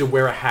 You need to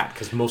wear a hat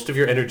because most of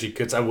your energy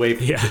gets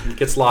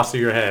gets lost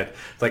through your head.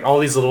 It's all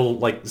these little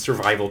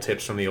survival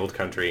tips from the old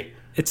country.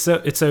 It's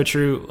so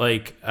true.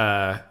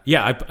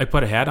 I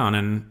put a hat on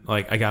and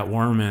I got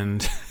warm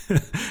and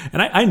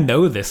and I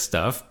know this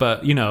stuff,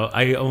 but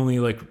I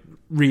only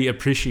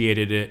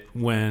reappreciated it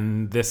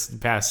when this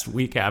past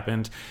week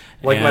happened.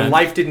 My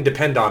life didn't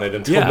depend on it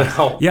until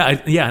now.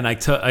 Yeah, and I'm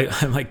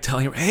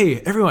telling her,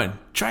 hey, everyone,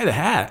 try the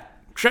hat.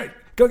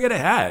 Go get a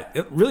hat.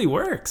 It really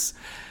works.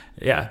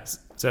 Yeah.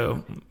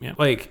 So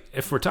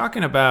if we're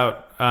talking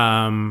about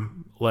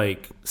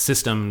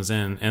systems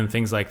and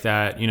things like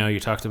that, you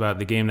talked about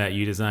the game that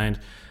you designed.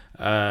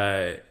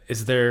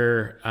 Is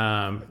there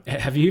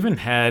have you even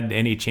had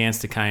any chance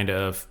to kind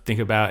of think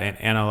about and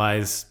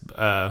analyze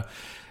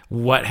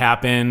what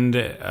happened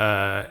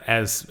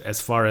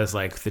as far as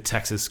the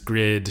Texas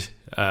grid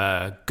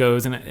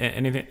goes and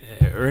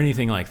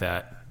anything like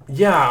that?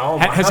 Yeah. Oh,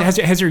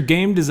 Has your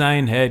game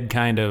design head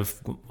kind of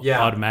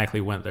Yeah.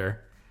 automatically went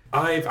there?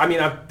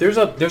 There's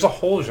a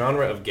whole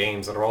genre of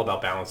games that are all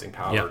about balancing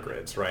power Yeah.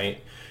 grids,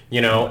 right?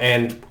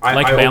 And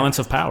Balance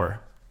of Power.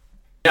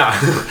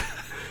 Yeah.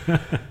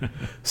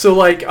 So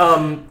like,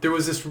 there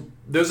was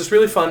this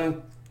really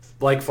fun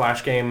like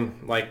Flash game,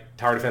 like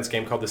tower defense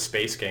game called the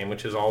Space Game,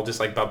 which is all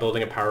just like about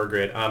building a power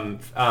grid.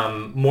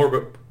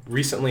 More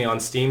recently on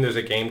Steam, there's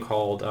a game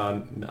called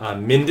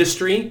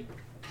Mindustry,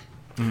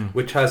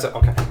 which has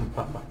okay,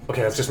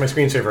 that's just my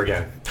screensaver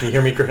again. Can you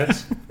hear me,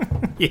 Chris?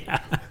 Yeah.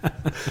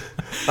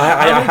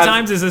 How many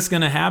times is this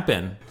going to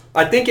happen?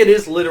 I think it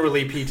is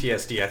literally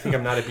PTSD. I think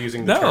I'm not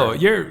abusing the term.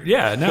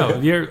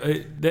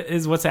 That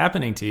is what's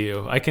happening to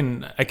you.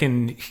 I'm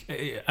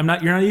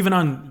not, you're not even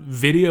on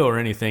video or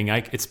anything.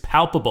 It's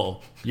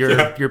palpable.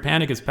 Your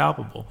panic is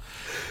palpable.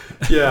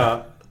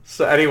 Yeah.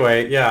 So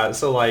anyway, yeah.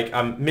 So like,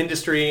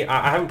 Mindustry,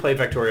 I haven't played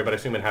Vectoria, but I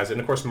assume it has it.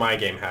 And of course my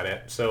game had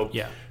it. So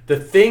yeah. The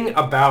thing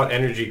about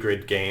energy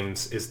grid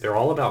games is they're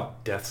all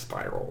about death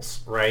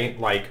spirals, right?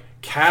 Like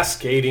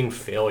cascading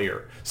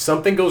failure.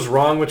 Something goes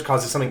wrong, which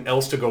causes something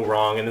else to go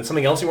wrong, and then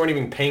something else you weren't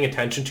even paying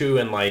attention to,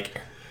 and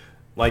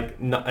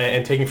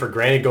and taking for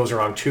granted goes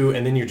wrong too,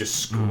 and then you're just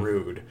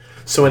screwed.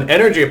 So in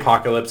Energy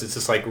Apocalypse, it's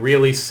this like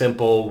really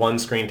simple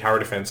one-screen tower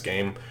defense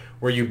game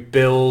where you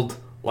build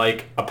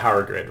like a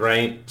power grid,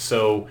 right?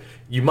 So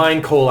you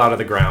mine coal out of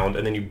the ground,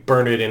 and then you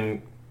burn it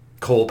in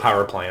coal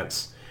power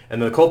plants.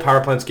 And the coal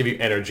power plants give you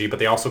energy, but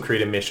they also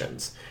create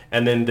emissions.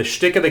 And then the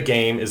shtick of the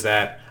game is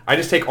that I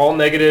just take all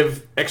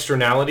negative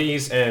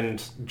externalities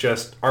and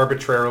just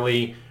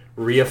arbitrarily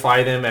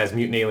reify them as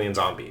mutant alien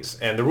zombies.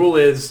 And the rule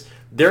is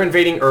they're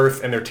invading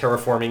Earth and they're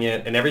terraforming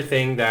it, and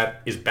everything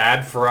that is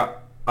bad for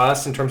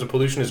us in terms of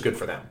pollution is good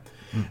for them.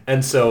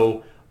 And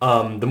so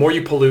the more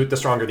you pollute, the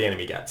stronger the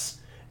enemy gets.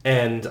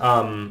 And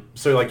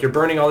so like you're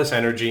burning all this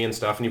energy and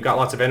stuff, and you've got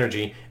lots of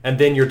energy, and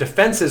then your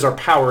defenses are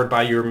powered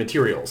by your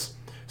materials.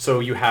 So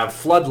you have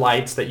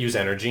floodlights that use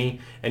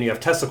energy, and you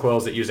have Tesla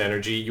coils that use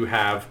energy. You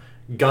have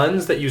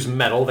guns that use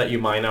metal that you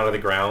mine out of the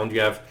ground. You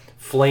have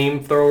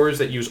flamethrowers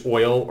that use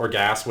oil or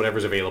gas,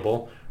 whatever's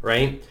available,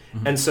 right?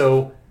 And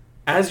so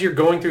as you're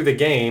going through the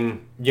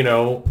game,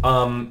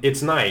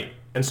 it's night.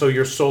 And so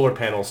your solar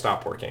panels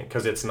stop working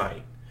because it's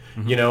night,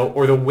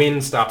 or the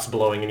wind stops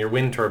blowing and your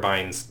wind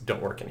turbines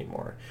don't work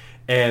anymore.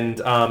 And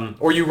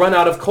or you run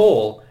out of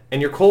coal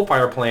and your coal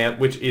fire plant,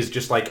 which is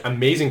just like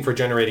amazing for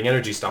generating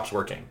energy, stops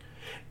working.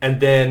 And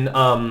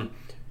then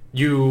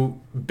you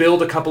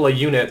build a couple of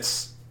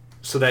units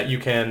so that you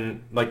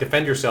can like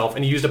defend yourself,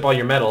 and you used up all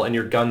your metal and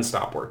your guns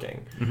stop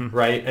working,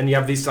 right? And you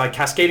have these like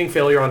cascading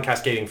failure on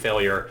cascading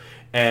failure.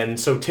 And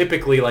so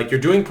typically like you're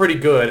doing pretty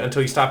good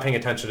until you stop paying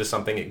attention to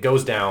something, it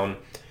goes down,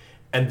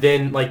 and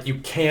then like you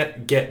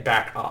can't get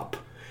back up.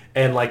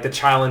 And like the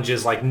challenge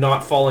is like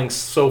not falling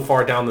so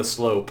far down the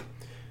slope.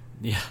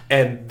 Yeah.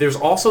 And there's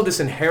also this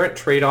inherent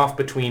trade-off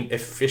between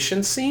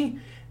efficiency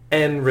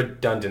and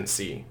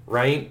redundancy,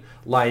 right?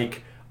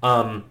 Like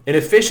an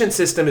efficient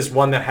system is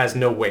one that has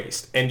no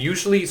waste, and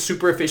usually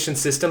super efficient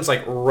systems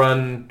like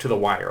run to the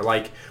wire.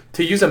 Like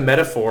to use a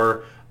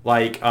metaphor,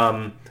 like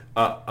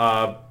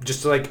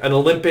just like an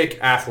Olympic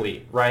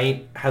athlete,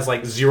 right, has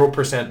like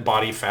 0%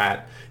 body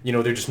fat.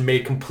 They're just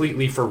made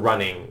completely for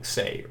running,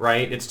 say,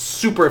 right? It's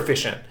super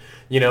efficient,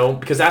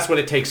 because that's what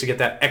it takes to get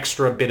that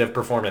extra bit of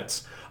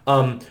performance.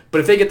 But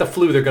if they get the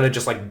flu, they're gonna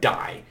just like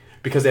die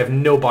because they have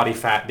no body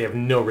fat, they have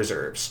no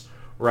reserves,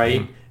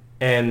 right?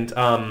 And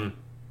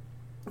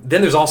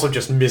then there's also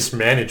just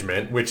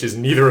mismanagement, which is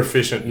neither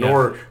efficient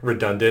nor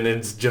redundant, and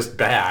it's just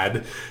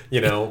bad,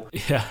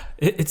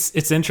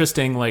 It's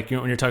interesting, like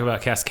when you're talking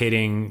about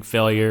cascading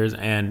failures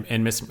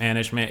and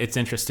mismanagement, it's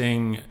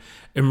interesting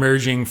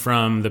emerging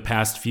from the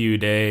past few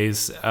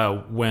days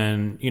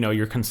when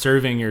you're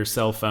conserving your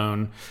cell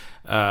phone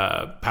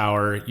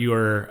power, you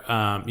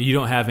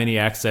don't have any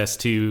access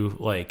to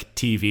like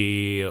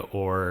TV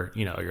or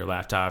your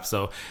laptop,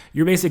 so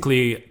you're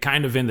basically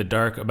kind of in the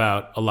dark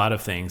about a lot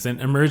of things,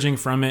 and emerging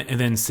from it and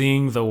then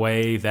seeing the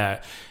way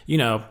that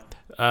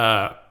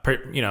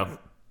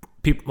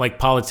people like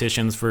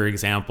politicians, for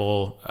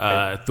example,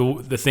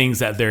 the things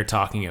that they're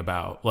talking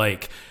about,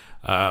 like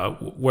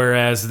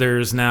whereas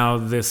there's now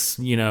this,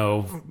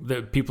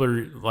 the people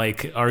are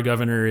like, our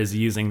governor is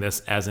using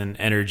this as an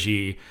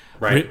energy,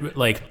 right?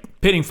 Like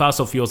pitting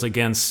fossil fuels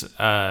against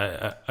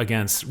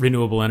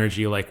renewable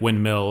energy, like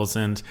windmills.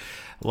 And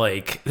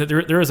like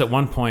there was at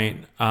one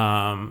point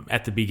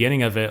at the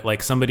beginning of it,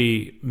 like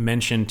somebody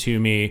mentioned to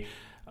me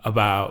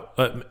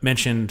about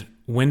mentioned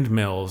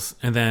windmills,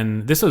 and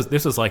then this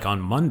was like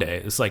on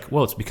Monday. It's like,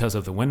 well, it's because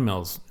of the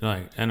windmills,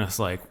 like, and it's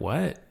like,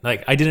 what?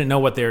 Like, I didn't know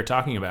what they were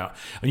talking about.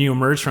 And you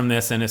emerge from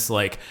this, and it's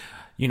like,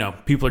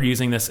 people are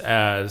using this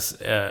as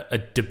a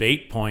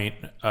debate point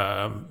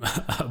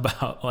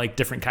about like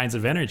different kinds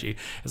of energy.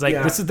 It's like,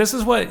 this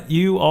is what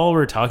you all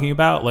were talking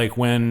about, like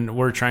when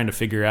we're trying to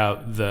figure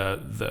out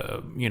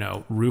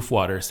the roof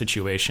water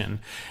situation,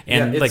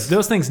 and like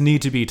those things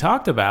need to be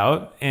talked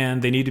about,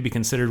 and they need to be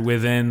considered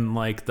within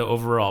like the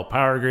overall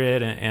power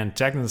grid and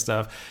tech and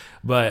stuff.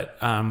 but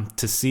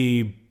to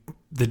see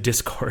the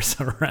discourse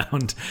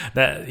around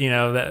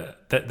that,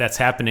 that's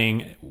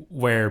happening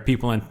where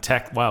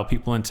while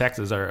people in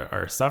Texas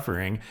are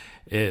suffering,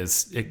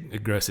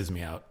 it grosses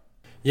me out.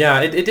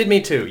 Yeah, it did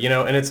me too,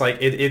 and it's like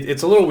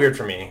it's a little weird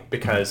for me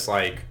because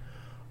like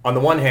on the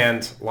one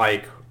hand,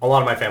 like a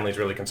lot of my family is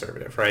really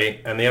conservative,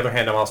 right? And the other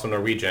hand, I'm also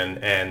Norwegian,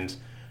 and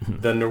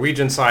the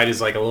Norwegian side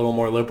is like a little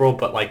more liberal,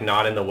 but like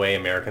not in the way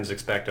Americans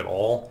expect at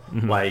all.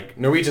 Like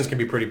Norwegians can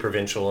be pretty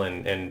provincial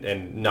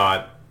and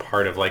not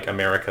part of like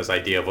America's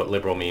idea of what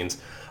liberal means.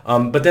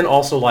 But then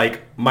also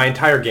like my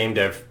entire game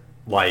dev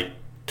like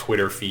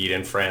Twitter feed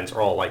and friends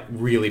are all like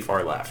really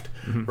far left,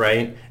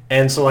 right?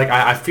 And so like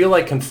I feel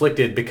like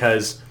conflicted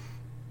because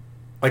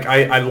like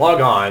I log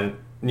on,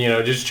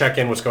 just check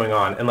in what's going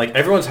on, and like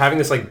everyone's having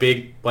this like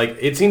big, like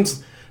it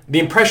seems the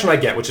impression I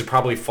get, which is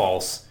probably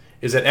false,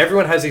 is that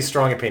everyone has these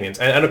strong opinions.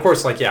 And of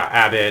course, like, yeah,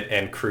 Abbott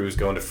and Cruz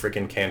going to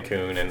freaking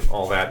Cancun and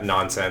all that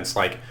nonsense.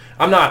 Like,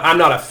 I'm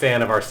not a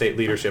fan of our state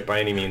leadership by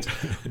any means.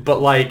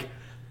 But, like,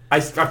 I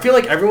feel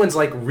like everyone's,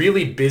 like,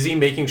 really busy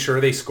making sure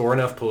they score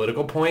enough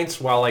political points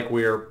while, like,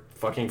 we're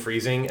fucking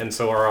freezing. And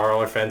so are all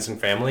our friends and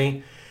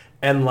family.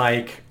 And,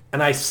 like,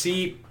 and I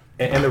see...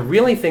 And the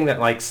really thing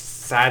that, like,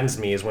 saddens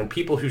me is when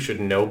people who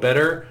should know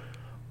better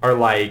are,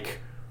 like...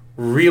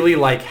 really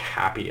like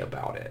happy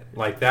about it.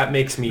 Like that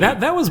makes me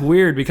that was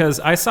weird because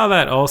I saw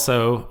that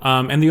also,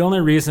 and the only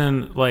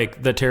reason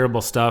like the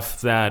terrible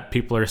stuff that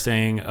people are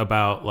saying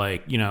about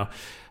like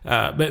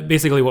but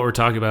basically what we're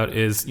talking about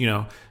is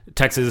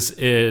Texas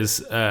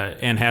is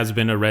and has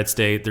been a red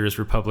state. There's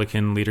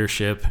Republican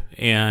leadership,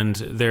 and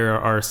there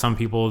are some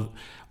people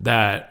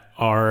that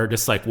are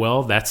just like,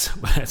 well, that's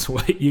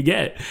what you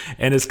get,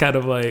 and it's kind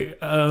of like,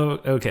 oh,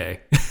 okay.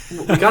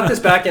 We got this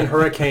back in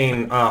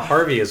Hurricane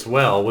Harvey as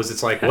well.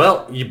 It's like,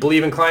 well, you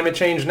believe in climate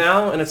change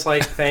now? And it's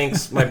like,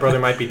 thanks, my brother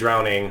might be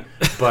drowning,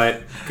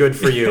 but good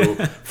for you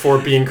for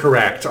being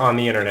correct on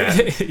the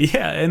internet.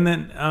 Yeah, and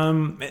then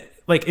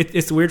like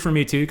it's weird for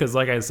me too because,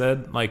 like I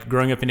said, like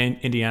growing up in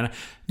Indiana,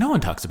 no one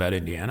talks about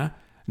Indiana.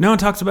 No one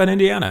talks about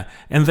Indiana.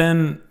 And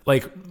then,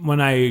 like,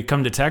 when I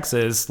come to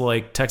Texas,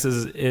 like,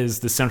 Texas is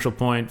the central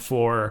point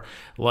for,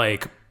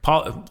 like,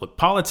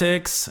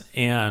 politics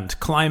and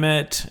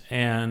climate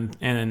and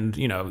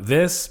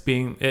this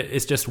being...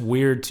 It's just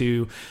weird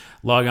to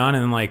log on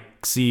and, like,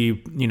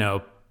 see,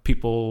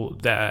 people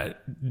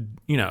that,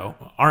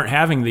 aren't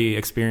having the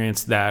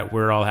experience that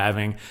we're all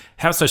having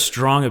have such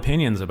strong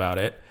opinions about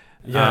it.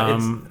 Yeah,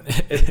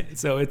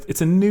 so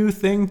it's a new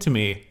thing to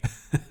me.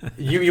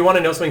 You want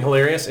to know something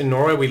hilarious? In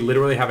Norway, we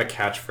literally have a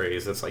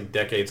catchphrase that's like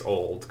decades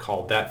old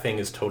called "That thing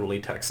is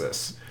totally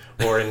Texas,"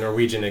 or in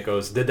Norwegian it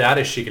goes "Det der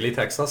er skikkelig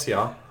Texas,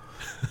 ja."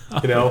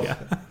 Yeah.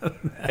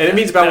 And it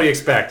means about what we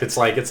expect. It's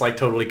like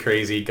totally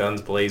crazy,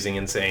 guns blazing,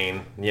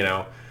 insane.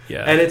 Yeah.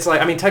 And it's like,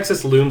 I mean,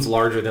 Texas looms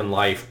larger than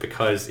life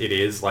because it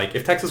is like,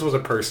 if Texas was a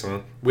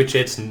person, which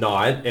it's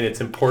not, and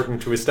it's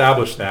important to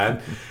establish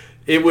that.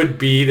 It would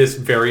be this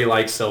very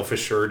like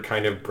self-assured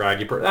kind of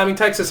braggy person. I mean,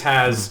 Texas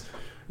has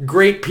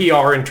great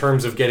PR in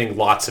terms of getting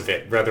lots of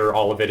it, whether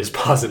all of it is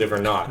positive or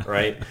not,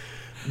 right?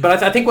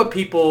 But I think what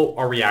people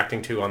are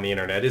reacting to on the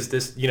internet is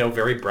this,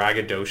 very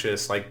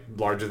braggadocious, like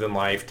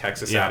larger-than-life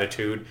Texas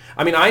attitude.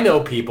 I mean, I know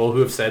people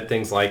who have said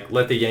things like,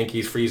 let the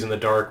Yankees freeze in the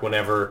dark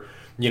whenever...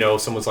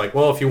 someone's like,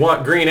 well, if you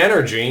want green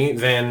energy,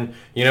 then,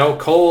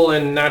 coal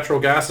and natural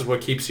gas is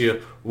what keeps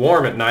you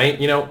warm at night.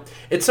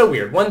 It's so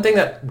weird. One thing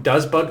that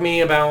does bug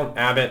me about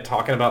Abbott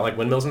talking about like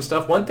windmills and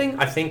stuff, one thing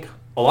I think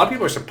a lot of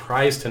people are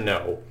surprised to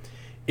know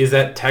is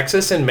that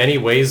Texas in many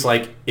ways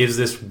like is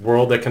this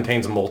world that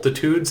contains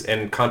multitudes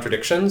and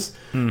contradictions.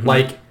 Mm-hmm.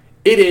 Like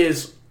it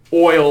is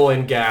oil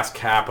and gas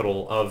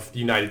capital of the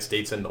United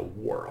States and the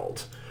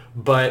world.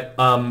 But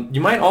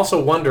you might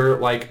also wonder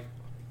like,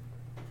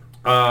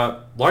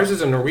 Lars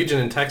is a Norwegian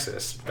in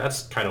Texas.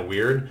 That's kind of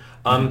weird.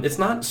 It's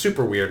not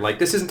super weird. Like,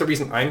 this isn't the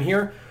reason I'm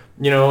here.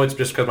 It's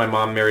just because my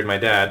mom married my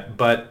dad.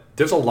 But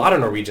there's a lot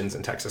of Norwegians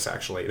in Texas,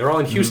 actually. They're all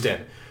in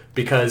Houston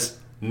because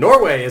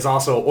Norway is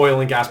also oil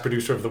and gas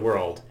producer of the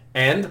world.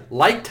 And,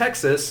 like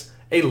Texas,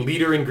 a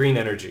leader in green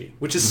energy,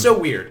 which is so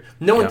weird.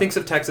 No one thinks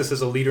of Texas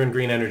as a leader in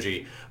green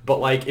energy. But,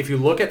 like, if you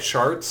look at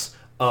charts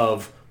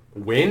of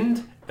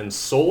wind and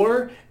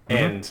solar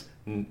and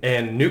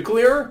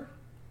nuclear...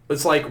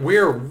 It's like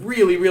we're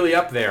really, really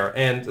up there,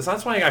 and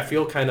that's why I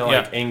feel kind of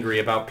like angry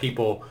about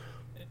people.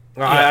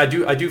 I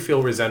do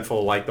feel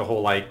resentful, like the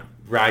whole like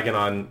ragging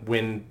on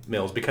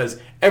windmills because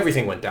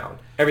everything went down.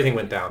 Everything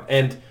went down,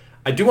 and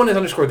I do want to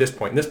underscore this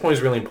point. And this point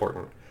is really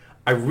important.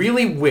 I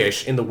really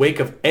wish, in the wake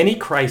of any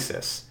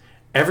crisis,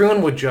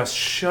 everyone would just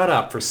shut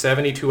up for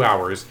 72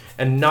 hours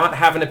and not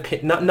have an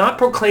opinion, not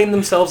proclaim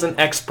themselves an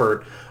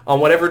expert on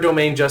whatever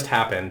domain just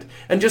happened,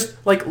 and just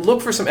like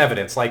look for some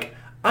evidence, like.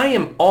 I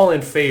am all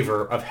in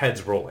favor of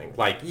heads rolling.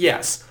 Like,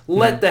 yes,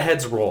 let the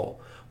heads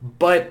roll.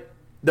 But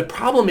the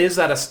problem is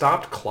that a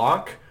stopped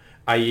clock,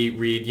 i.e.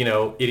 read,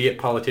 idiot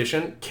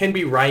politician, can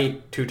be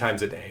right 2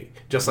 times a day,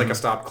 just like a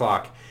stopped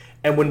clock.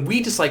 And when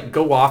we just like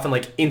go off and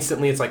like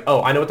instantly it's like,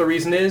 oh, I know what the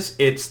reason is.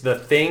 It's the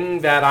thing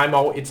that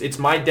it's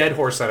my dead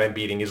horse that I'm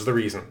beating is the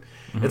reason.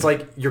 It's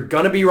like, you're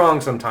going to be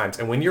wrong sometimes.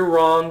 And when you're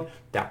wrong,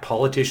 that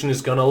politician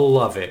is going to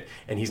love it.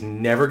 And he's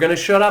never going to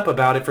shut up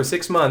about it for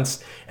 6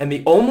 months. And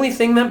the only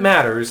thing that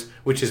matters,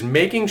 which is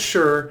making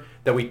sure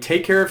that we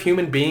take care of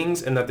human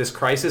beings and that this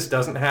crisis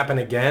doesn't happen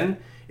again,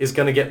 is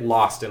going to get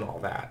lost in all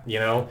that, you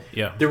know?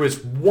 Yeah. There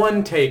was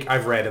one take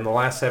I've read in the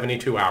last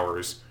 72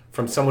 hours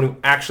from someone who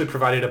actually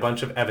provided a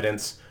bunch of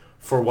evidence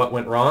for what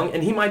went wrong,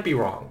 and he might be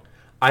wrong.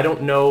 I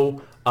don't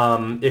know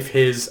if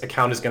his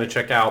account is going to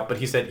check out, but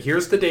he said,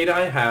 here's the data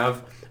I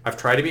have. I've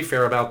tried to be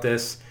fair about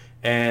this,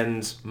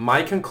 and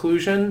my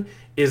conclusion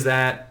is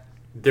that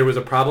there was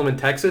a problem in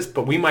Texas,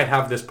 but we might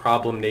have this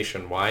problem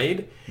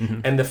nationwide.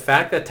 And the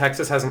fact that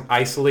Texas has an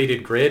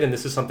isolated grid, and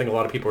this is something a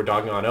lot of people are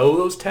dogging on, oh,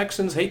 those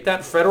Texans hate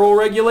that federal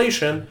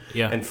regulation,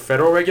 and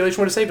federal regulation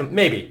would have saved them.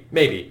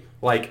 Maybe.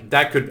 Like,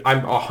 that could,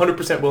 I'm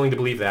 100% willing to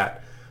believe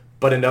that.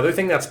 But another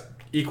thing that's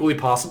equally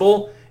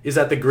possible is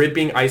that the grid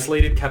being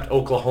isolated kept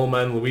Oklahoma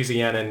and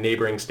Louisiana and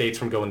neighboring states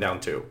from going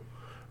down too.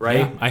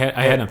 Right? Yeah,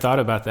 I hadn't thought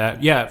about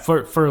that. Yeah,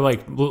 for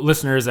like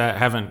listeners that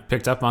haven't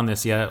picked up on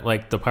this yet,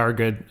 like the power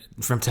grid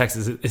from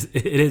Texas,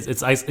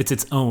 it's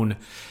its own.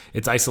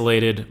 It's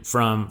isolated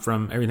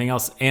from everything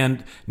else,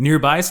 and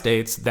nearby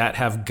states that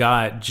have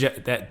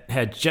that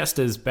had just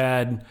as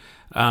bad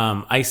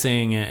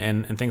icing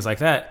and things like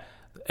that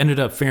ended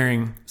up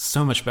faring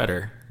so much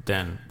better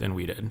than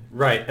we did.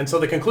 Right. And so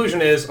the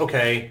conclusion is,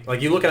 okay,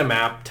 like you look at a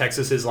map,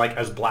 Texas is like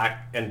as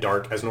black and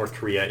dark as North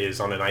Korea is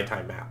on a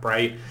nighttime map,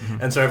 right?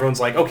 And so everyone's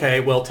like,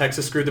 okay, well,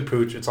 Texas screwed the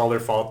pooch. It's all their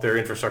fault. Their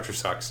infrastructure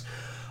sucks.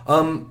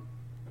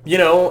 You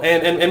know,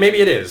 and maybe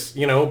it is,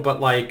 you know, but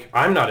like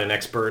I'm not an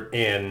expert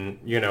in,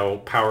 you know,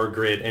 power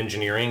grid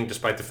engineering,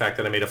 despite the fact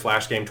that I made a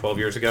Flash game 12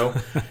 years ago,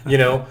 you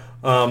know.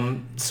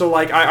 So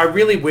like I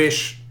really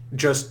wish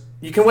just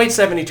you can wait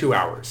 72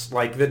 hours.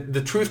 Like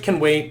the truth can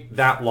wait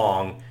that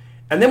long.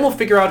 And then we'll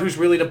figure out who's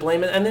really to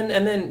blame, and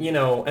then you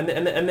know, and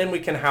then we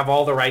can have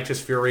all the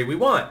righteous fury we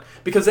want,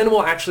 because then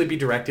we'll actually be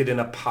directed in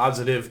a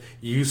positive,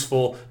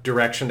 useful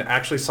direction to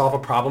actually solve a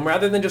problem,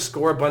 rather than just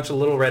score a bunch of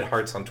little red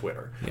hearts on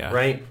Twitter. Yeah.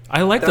 Right?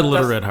 I like the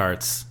little red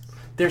hearts.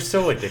 They're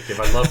so addictive.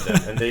 I love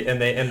them,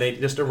 and they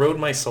just erode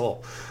my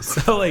soul.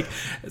 So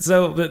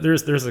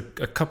there's a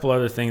couple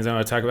other things I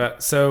want to talk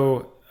about.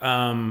 So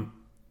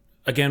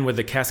again, with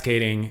the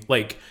cascading,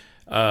 like.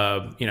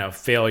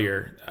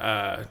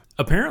 Failure.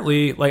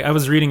 Apparently, like I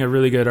was reading a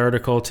really good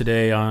article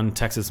today on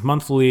Texas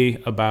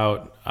Monthly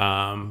about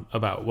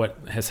what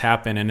has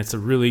happened, and it's a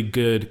really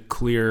good,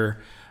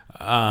 clear,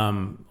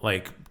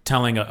 like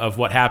telling of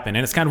what happened,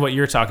 and it's kind of what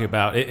you're talking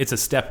about. It's a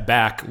step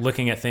back,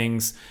 looking at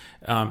things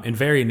in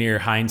very near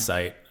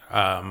hindsight.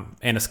 And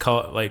it's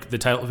called, like, the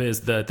title of it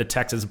is the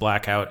Texas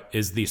Blackout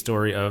is the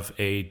story of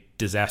a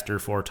disaster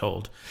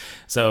foretold.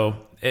 So,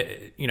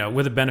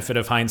 with the benefit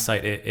of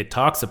hindsight, it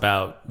talks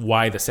about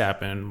why this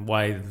happened,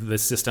 why the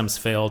systems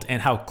failed,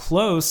 and how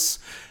close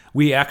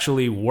we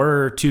actually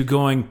were to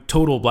going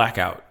total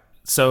blackout.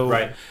 So,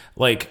 right.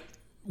 Like,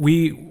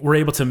 we were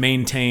able to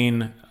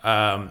maintain,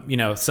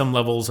 some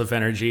levels of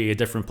energy at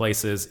different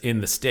places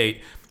in the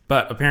state,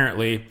 but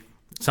apparently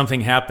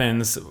something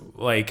happens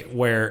like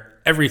where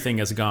everything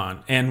is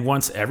gone. And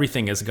once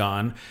everything is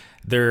gone,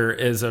 there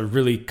is a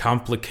really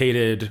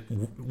complicated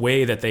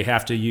way that they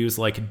have to use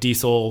like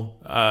diesel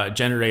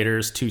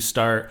generators to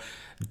start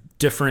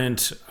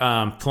different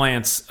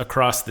plants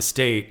across the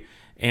state.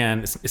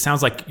 And it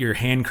sounds like you're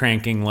hand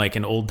cranking like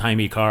an old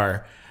timey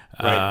car.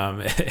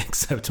 Right.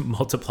 Except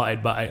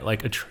multiplied by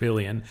like 1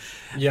 trillion.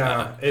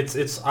 Yeah,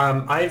 it's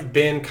I've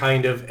been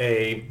kind of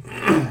a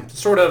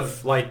sort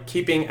of like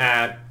keeping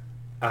at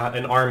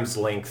an arm's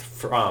length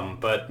from,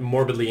 but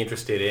morbidly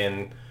interested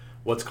in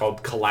what's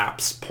called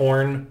collapse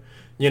porn,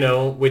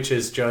 which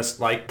is just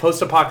like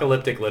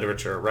post-apocalyptic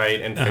literature,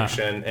 right? And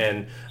fiction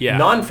and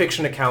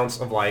non-fiction accounts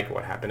of like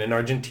what happened in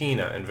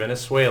Argentina and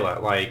Venezuela,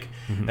 like,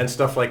 and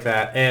stuff like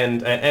that.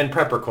 And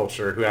prepper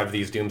culture, who have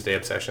these doomsday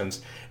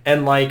obsessions.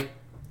 And like,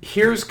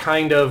 here's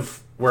kind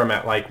of where I'm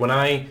at. Like when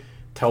I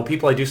tell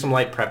people I do some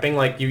light prepping,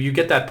 like you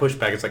get that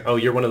pushback. It's like, oh,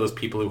 you're one of those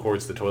people who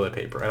hoards the toilet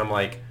paper. And I'm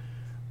like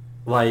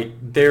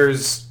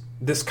there's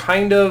this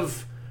kind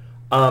of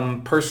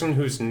person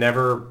who's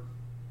never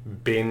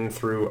been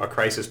through a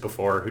crisis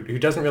before who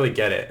doesn't really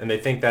get it, and they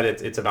think that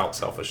it's about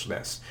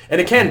selfishness. And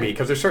it can be,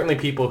 because there's certainly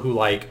people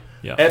who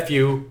F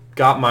you,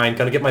 got mine,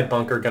 gonna get my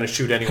bunker, gonna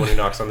shoot anyone who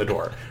knocks on the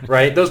door,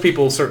 right? Those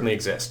people certainly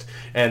exist,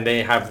 and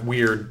they have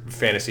weird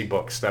fantasy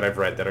books that I've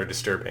read that are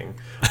disturbing.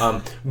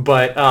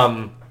 But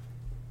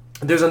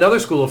there's another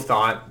school of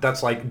thought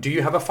that's like, do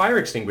you have a fire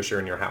extinguisher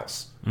in your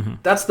house?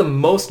 That's the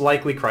most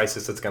likely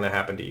crisis that's going to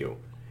happen to you.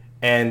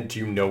 And do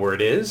you know where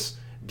it is?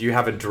 Do you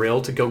have a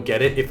drill to go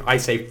get it? If I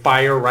say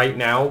fire right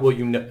now, will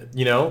you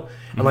know?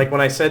 And like when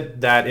I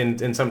said that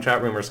in some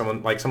chat room, or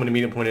someone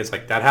immediately pointed, it's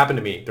like, that happened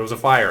to me. There was a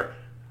fire.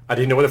 I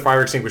didn't know where the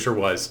fire extinguisher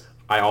was.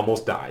 I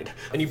almost died.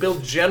 And you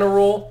build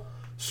general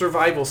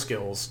survival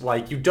skills.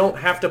 Like, you don't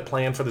have to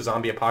plan for the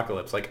zombie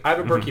apocalypse. Like, I have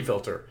a Berkey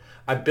filter.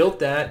 I built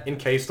that in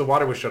case the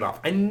water was shut off.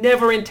 I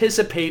never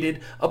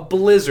anticipated a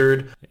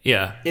blizzard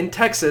in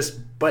Texas,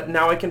 but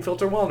now I can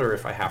filter water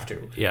if I have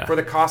to. Yeah. For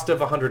the cost of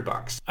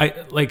 $100.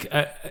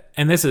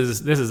 And this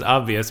is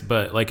obvious,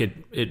 but like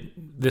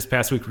it this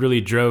past week really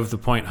drove the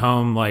point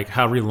home, like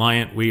how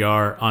reliant we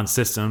are on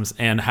systems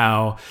and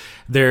how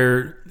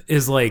there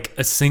is like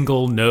a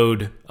single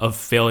node of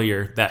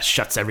failure that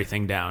shuts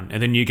everything down.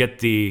 And then you get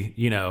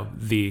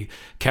the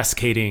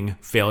cascading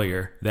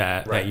failure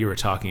that you were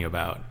talking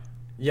about.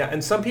 Yeah,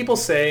 and some people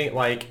say,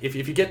 like, if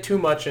you get too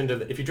much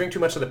if you drink too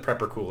much of the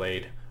prepper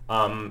Kool-Aid,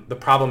 the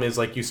problem is,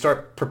 like, you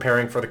start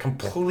preparing for the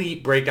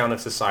complete breakdown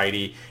of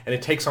society, and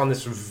it takes on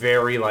this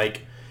very,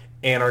 like,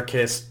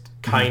 anarchist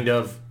kind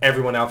of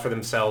everyone out for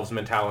themselves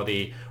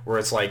mentality, where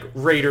it's like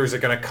raiders are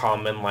going to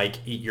come and, like,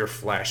 eat your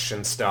flesh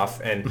and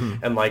stuff,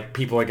 and like,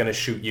 people are going to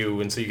shoot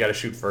you, and so you got to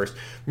shoot first.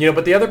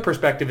 But the other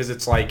perspective is,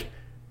 it's like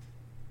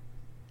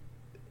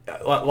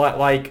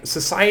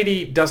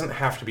society doesn't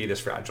have to be this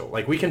fragile.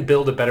 Like, we can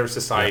build a better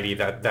society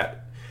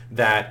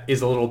that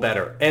is a little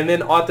better. And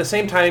then at the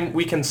same time,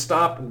 we can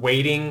stop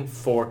waiting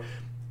for...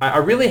 I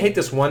really hate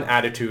this one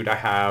attitude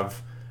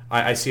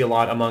I see a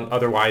lot among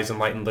otherwise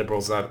enlightened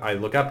liberals that I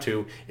look up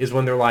to, is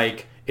when they're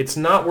like, it's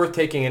not worth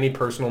taking any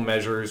personal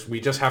measures.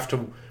 We just have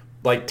to,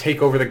 like,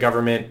 take over the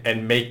government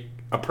and make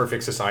a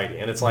perfect society.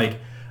 And it's like,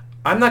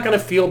 I'm not going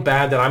to feel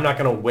bad that I'm not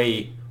going to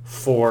wait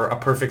for a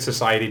perfect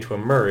society to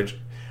emerge.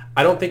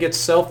 I don't think it's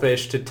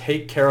selfish to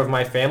take care of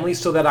my family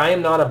so that I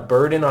am not a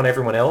burden on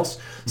everyone else,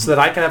 so that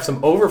I can have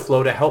some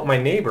overflow to help my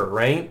neighbor,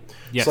 right?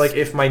 Yes. So, like,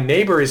 if my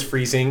neighbor is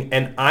freezing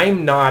and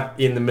I'm not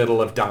in the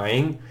middle of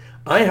dying,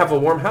 I have a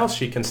warm house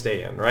she can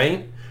stay in,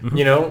 right?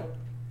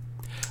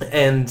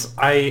 And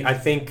I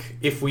think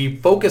if we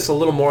focus a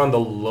little more on the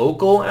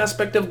local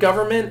aspect of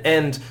government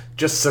and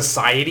just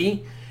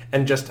society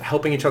and just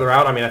helping each other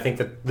out, I mean, I think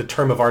that the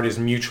term of art is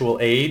mutual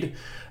aid,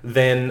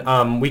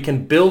 then we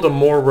can build a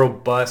more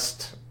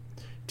robust,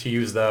 to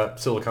use the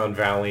Silicon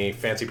Valley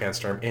fancy pants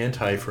term,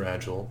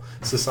 anti-fragile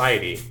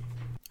society.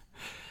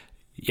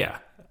 Yeah,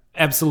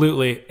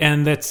 absolutely.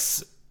 And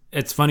it's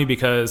funny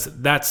because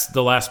that's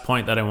the last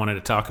point that I wanted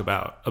to talk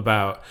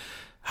about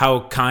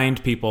how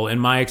kind people, in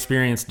my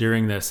experience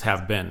during this,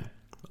 have been.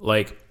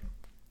 We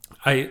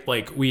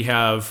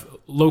have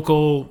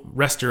local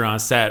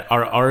restaurants that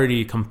are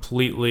already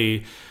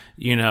completely,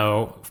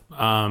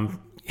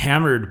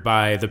 hammered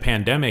by the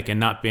pandemic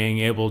and not being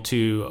able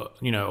to,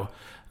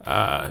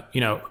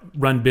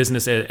 run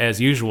business as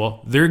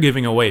usual. They're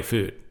giving away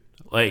food.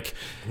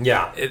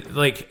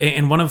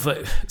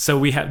 So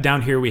we have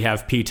down here, we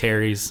have P.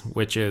 Terry's,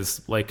 which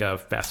is like a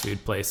fast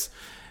food place.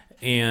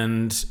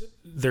 And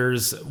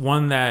there's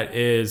one that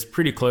is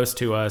pretty close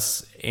to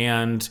us,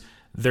 and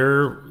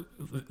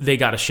they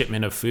got a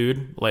shipment of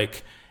food,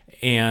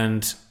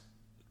 and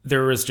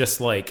there was just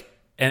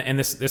and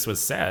this was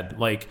sad.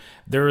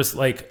 There was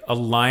a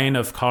line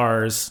of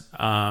cars,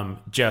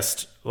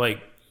 just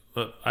a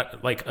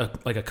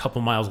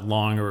couple miles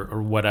long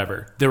or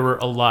whatever. There were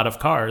a lot of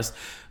cars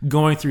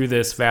going through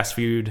this fast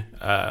food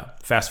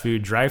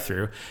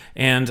drive-through,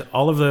 and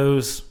all of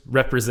those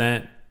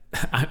represent.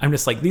 I'm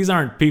just like, these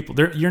aren't people.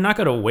 You're not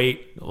going to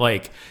wait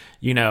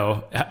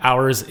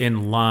hours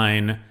in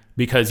line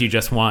because you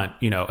just want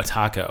a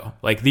taco.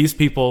 These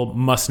people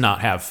must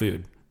not have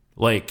food.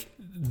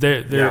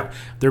 They're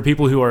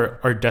people who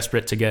are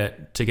desperate to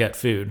get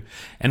food.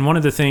 And one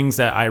of the things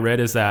that I read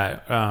is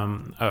that,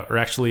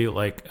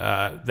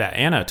 that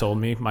Anna told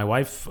me, my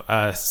wife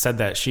said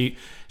that she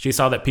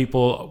saw that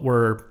people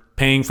were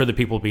paying for the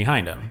people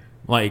behind them,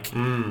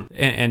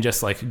 and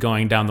just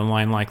going down the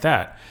line like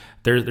that.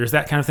 There's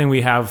that kind of thing.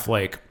 We have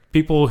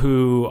people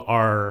who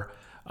are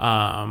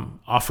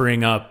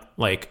offering up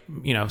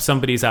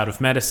somebody's out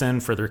of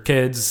medicine for their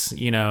kids,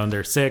 and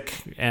they're sick,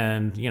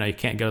 and you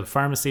can't go to the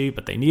pharmacy,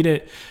 but they need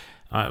it.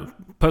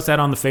 Post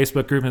that on the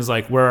Facebook group and is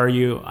like, where are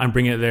you? I'm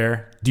bringing it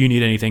there. Do you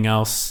need anything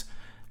else?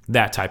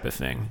 That type of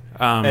thing.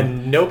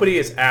 And nobody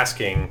is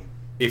asking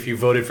if you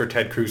voted for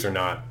Ted Cruz or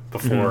not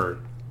before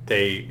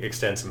they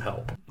extend some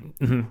help.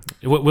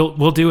 Mm-hmm.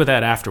 We'll deal with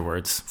that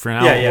afterwards. For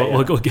now,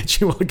 we'll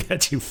get you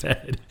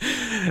fed.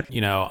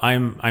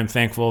 I'm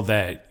thankful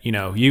that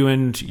you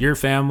and your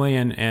family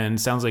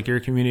and sounds like your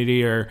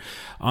community are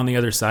on the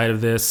other side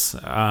of this.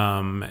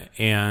 I'm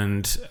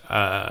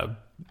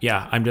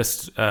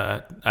just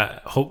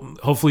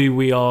hopefully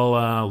we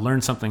all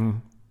learn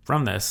something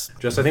from this.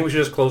 I think we should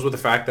just close with the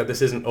fact that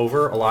this isn't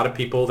over. A lot of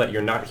people that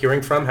you're not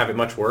hearing from have it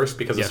much worse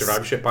because of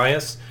survivorship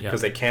bias, because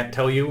they can't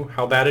tell you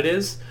how bad it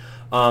is.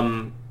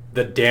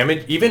 The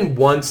damage, even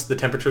once the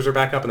temperatures are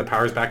back up and the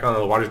power's back on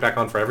and the water's back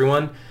on for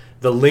everyone,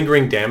 the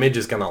lingering damage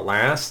is going to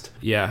last.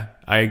 Yeah,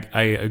 I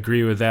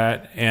agree with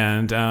that.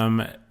 And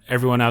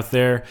everyone out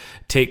there,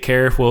 take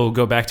care. We'll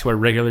go back to our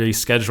regularly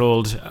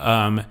scheduled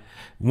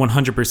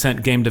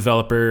 100% game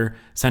developer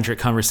centric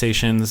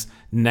conversations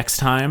next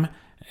time.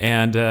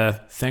 And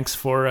thanks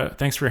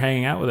for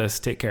hanging out with us.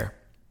 Take care.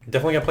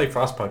 Definitely gonna play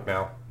Frostpunk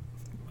now.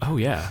 Oh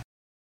yeah.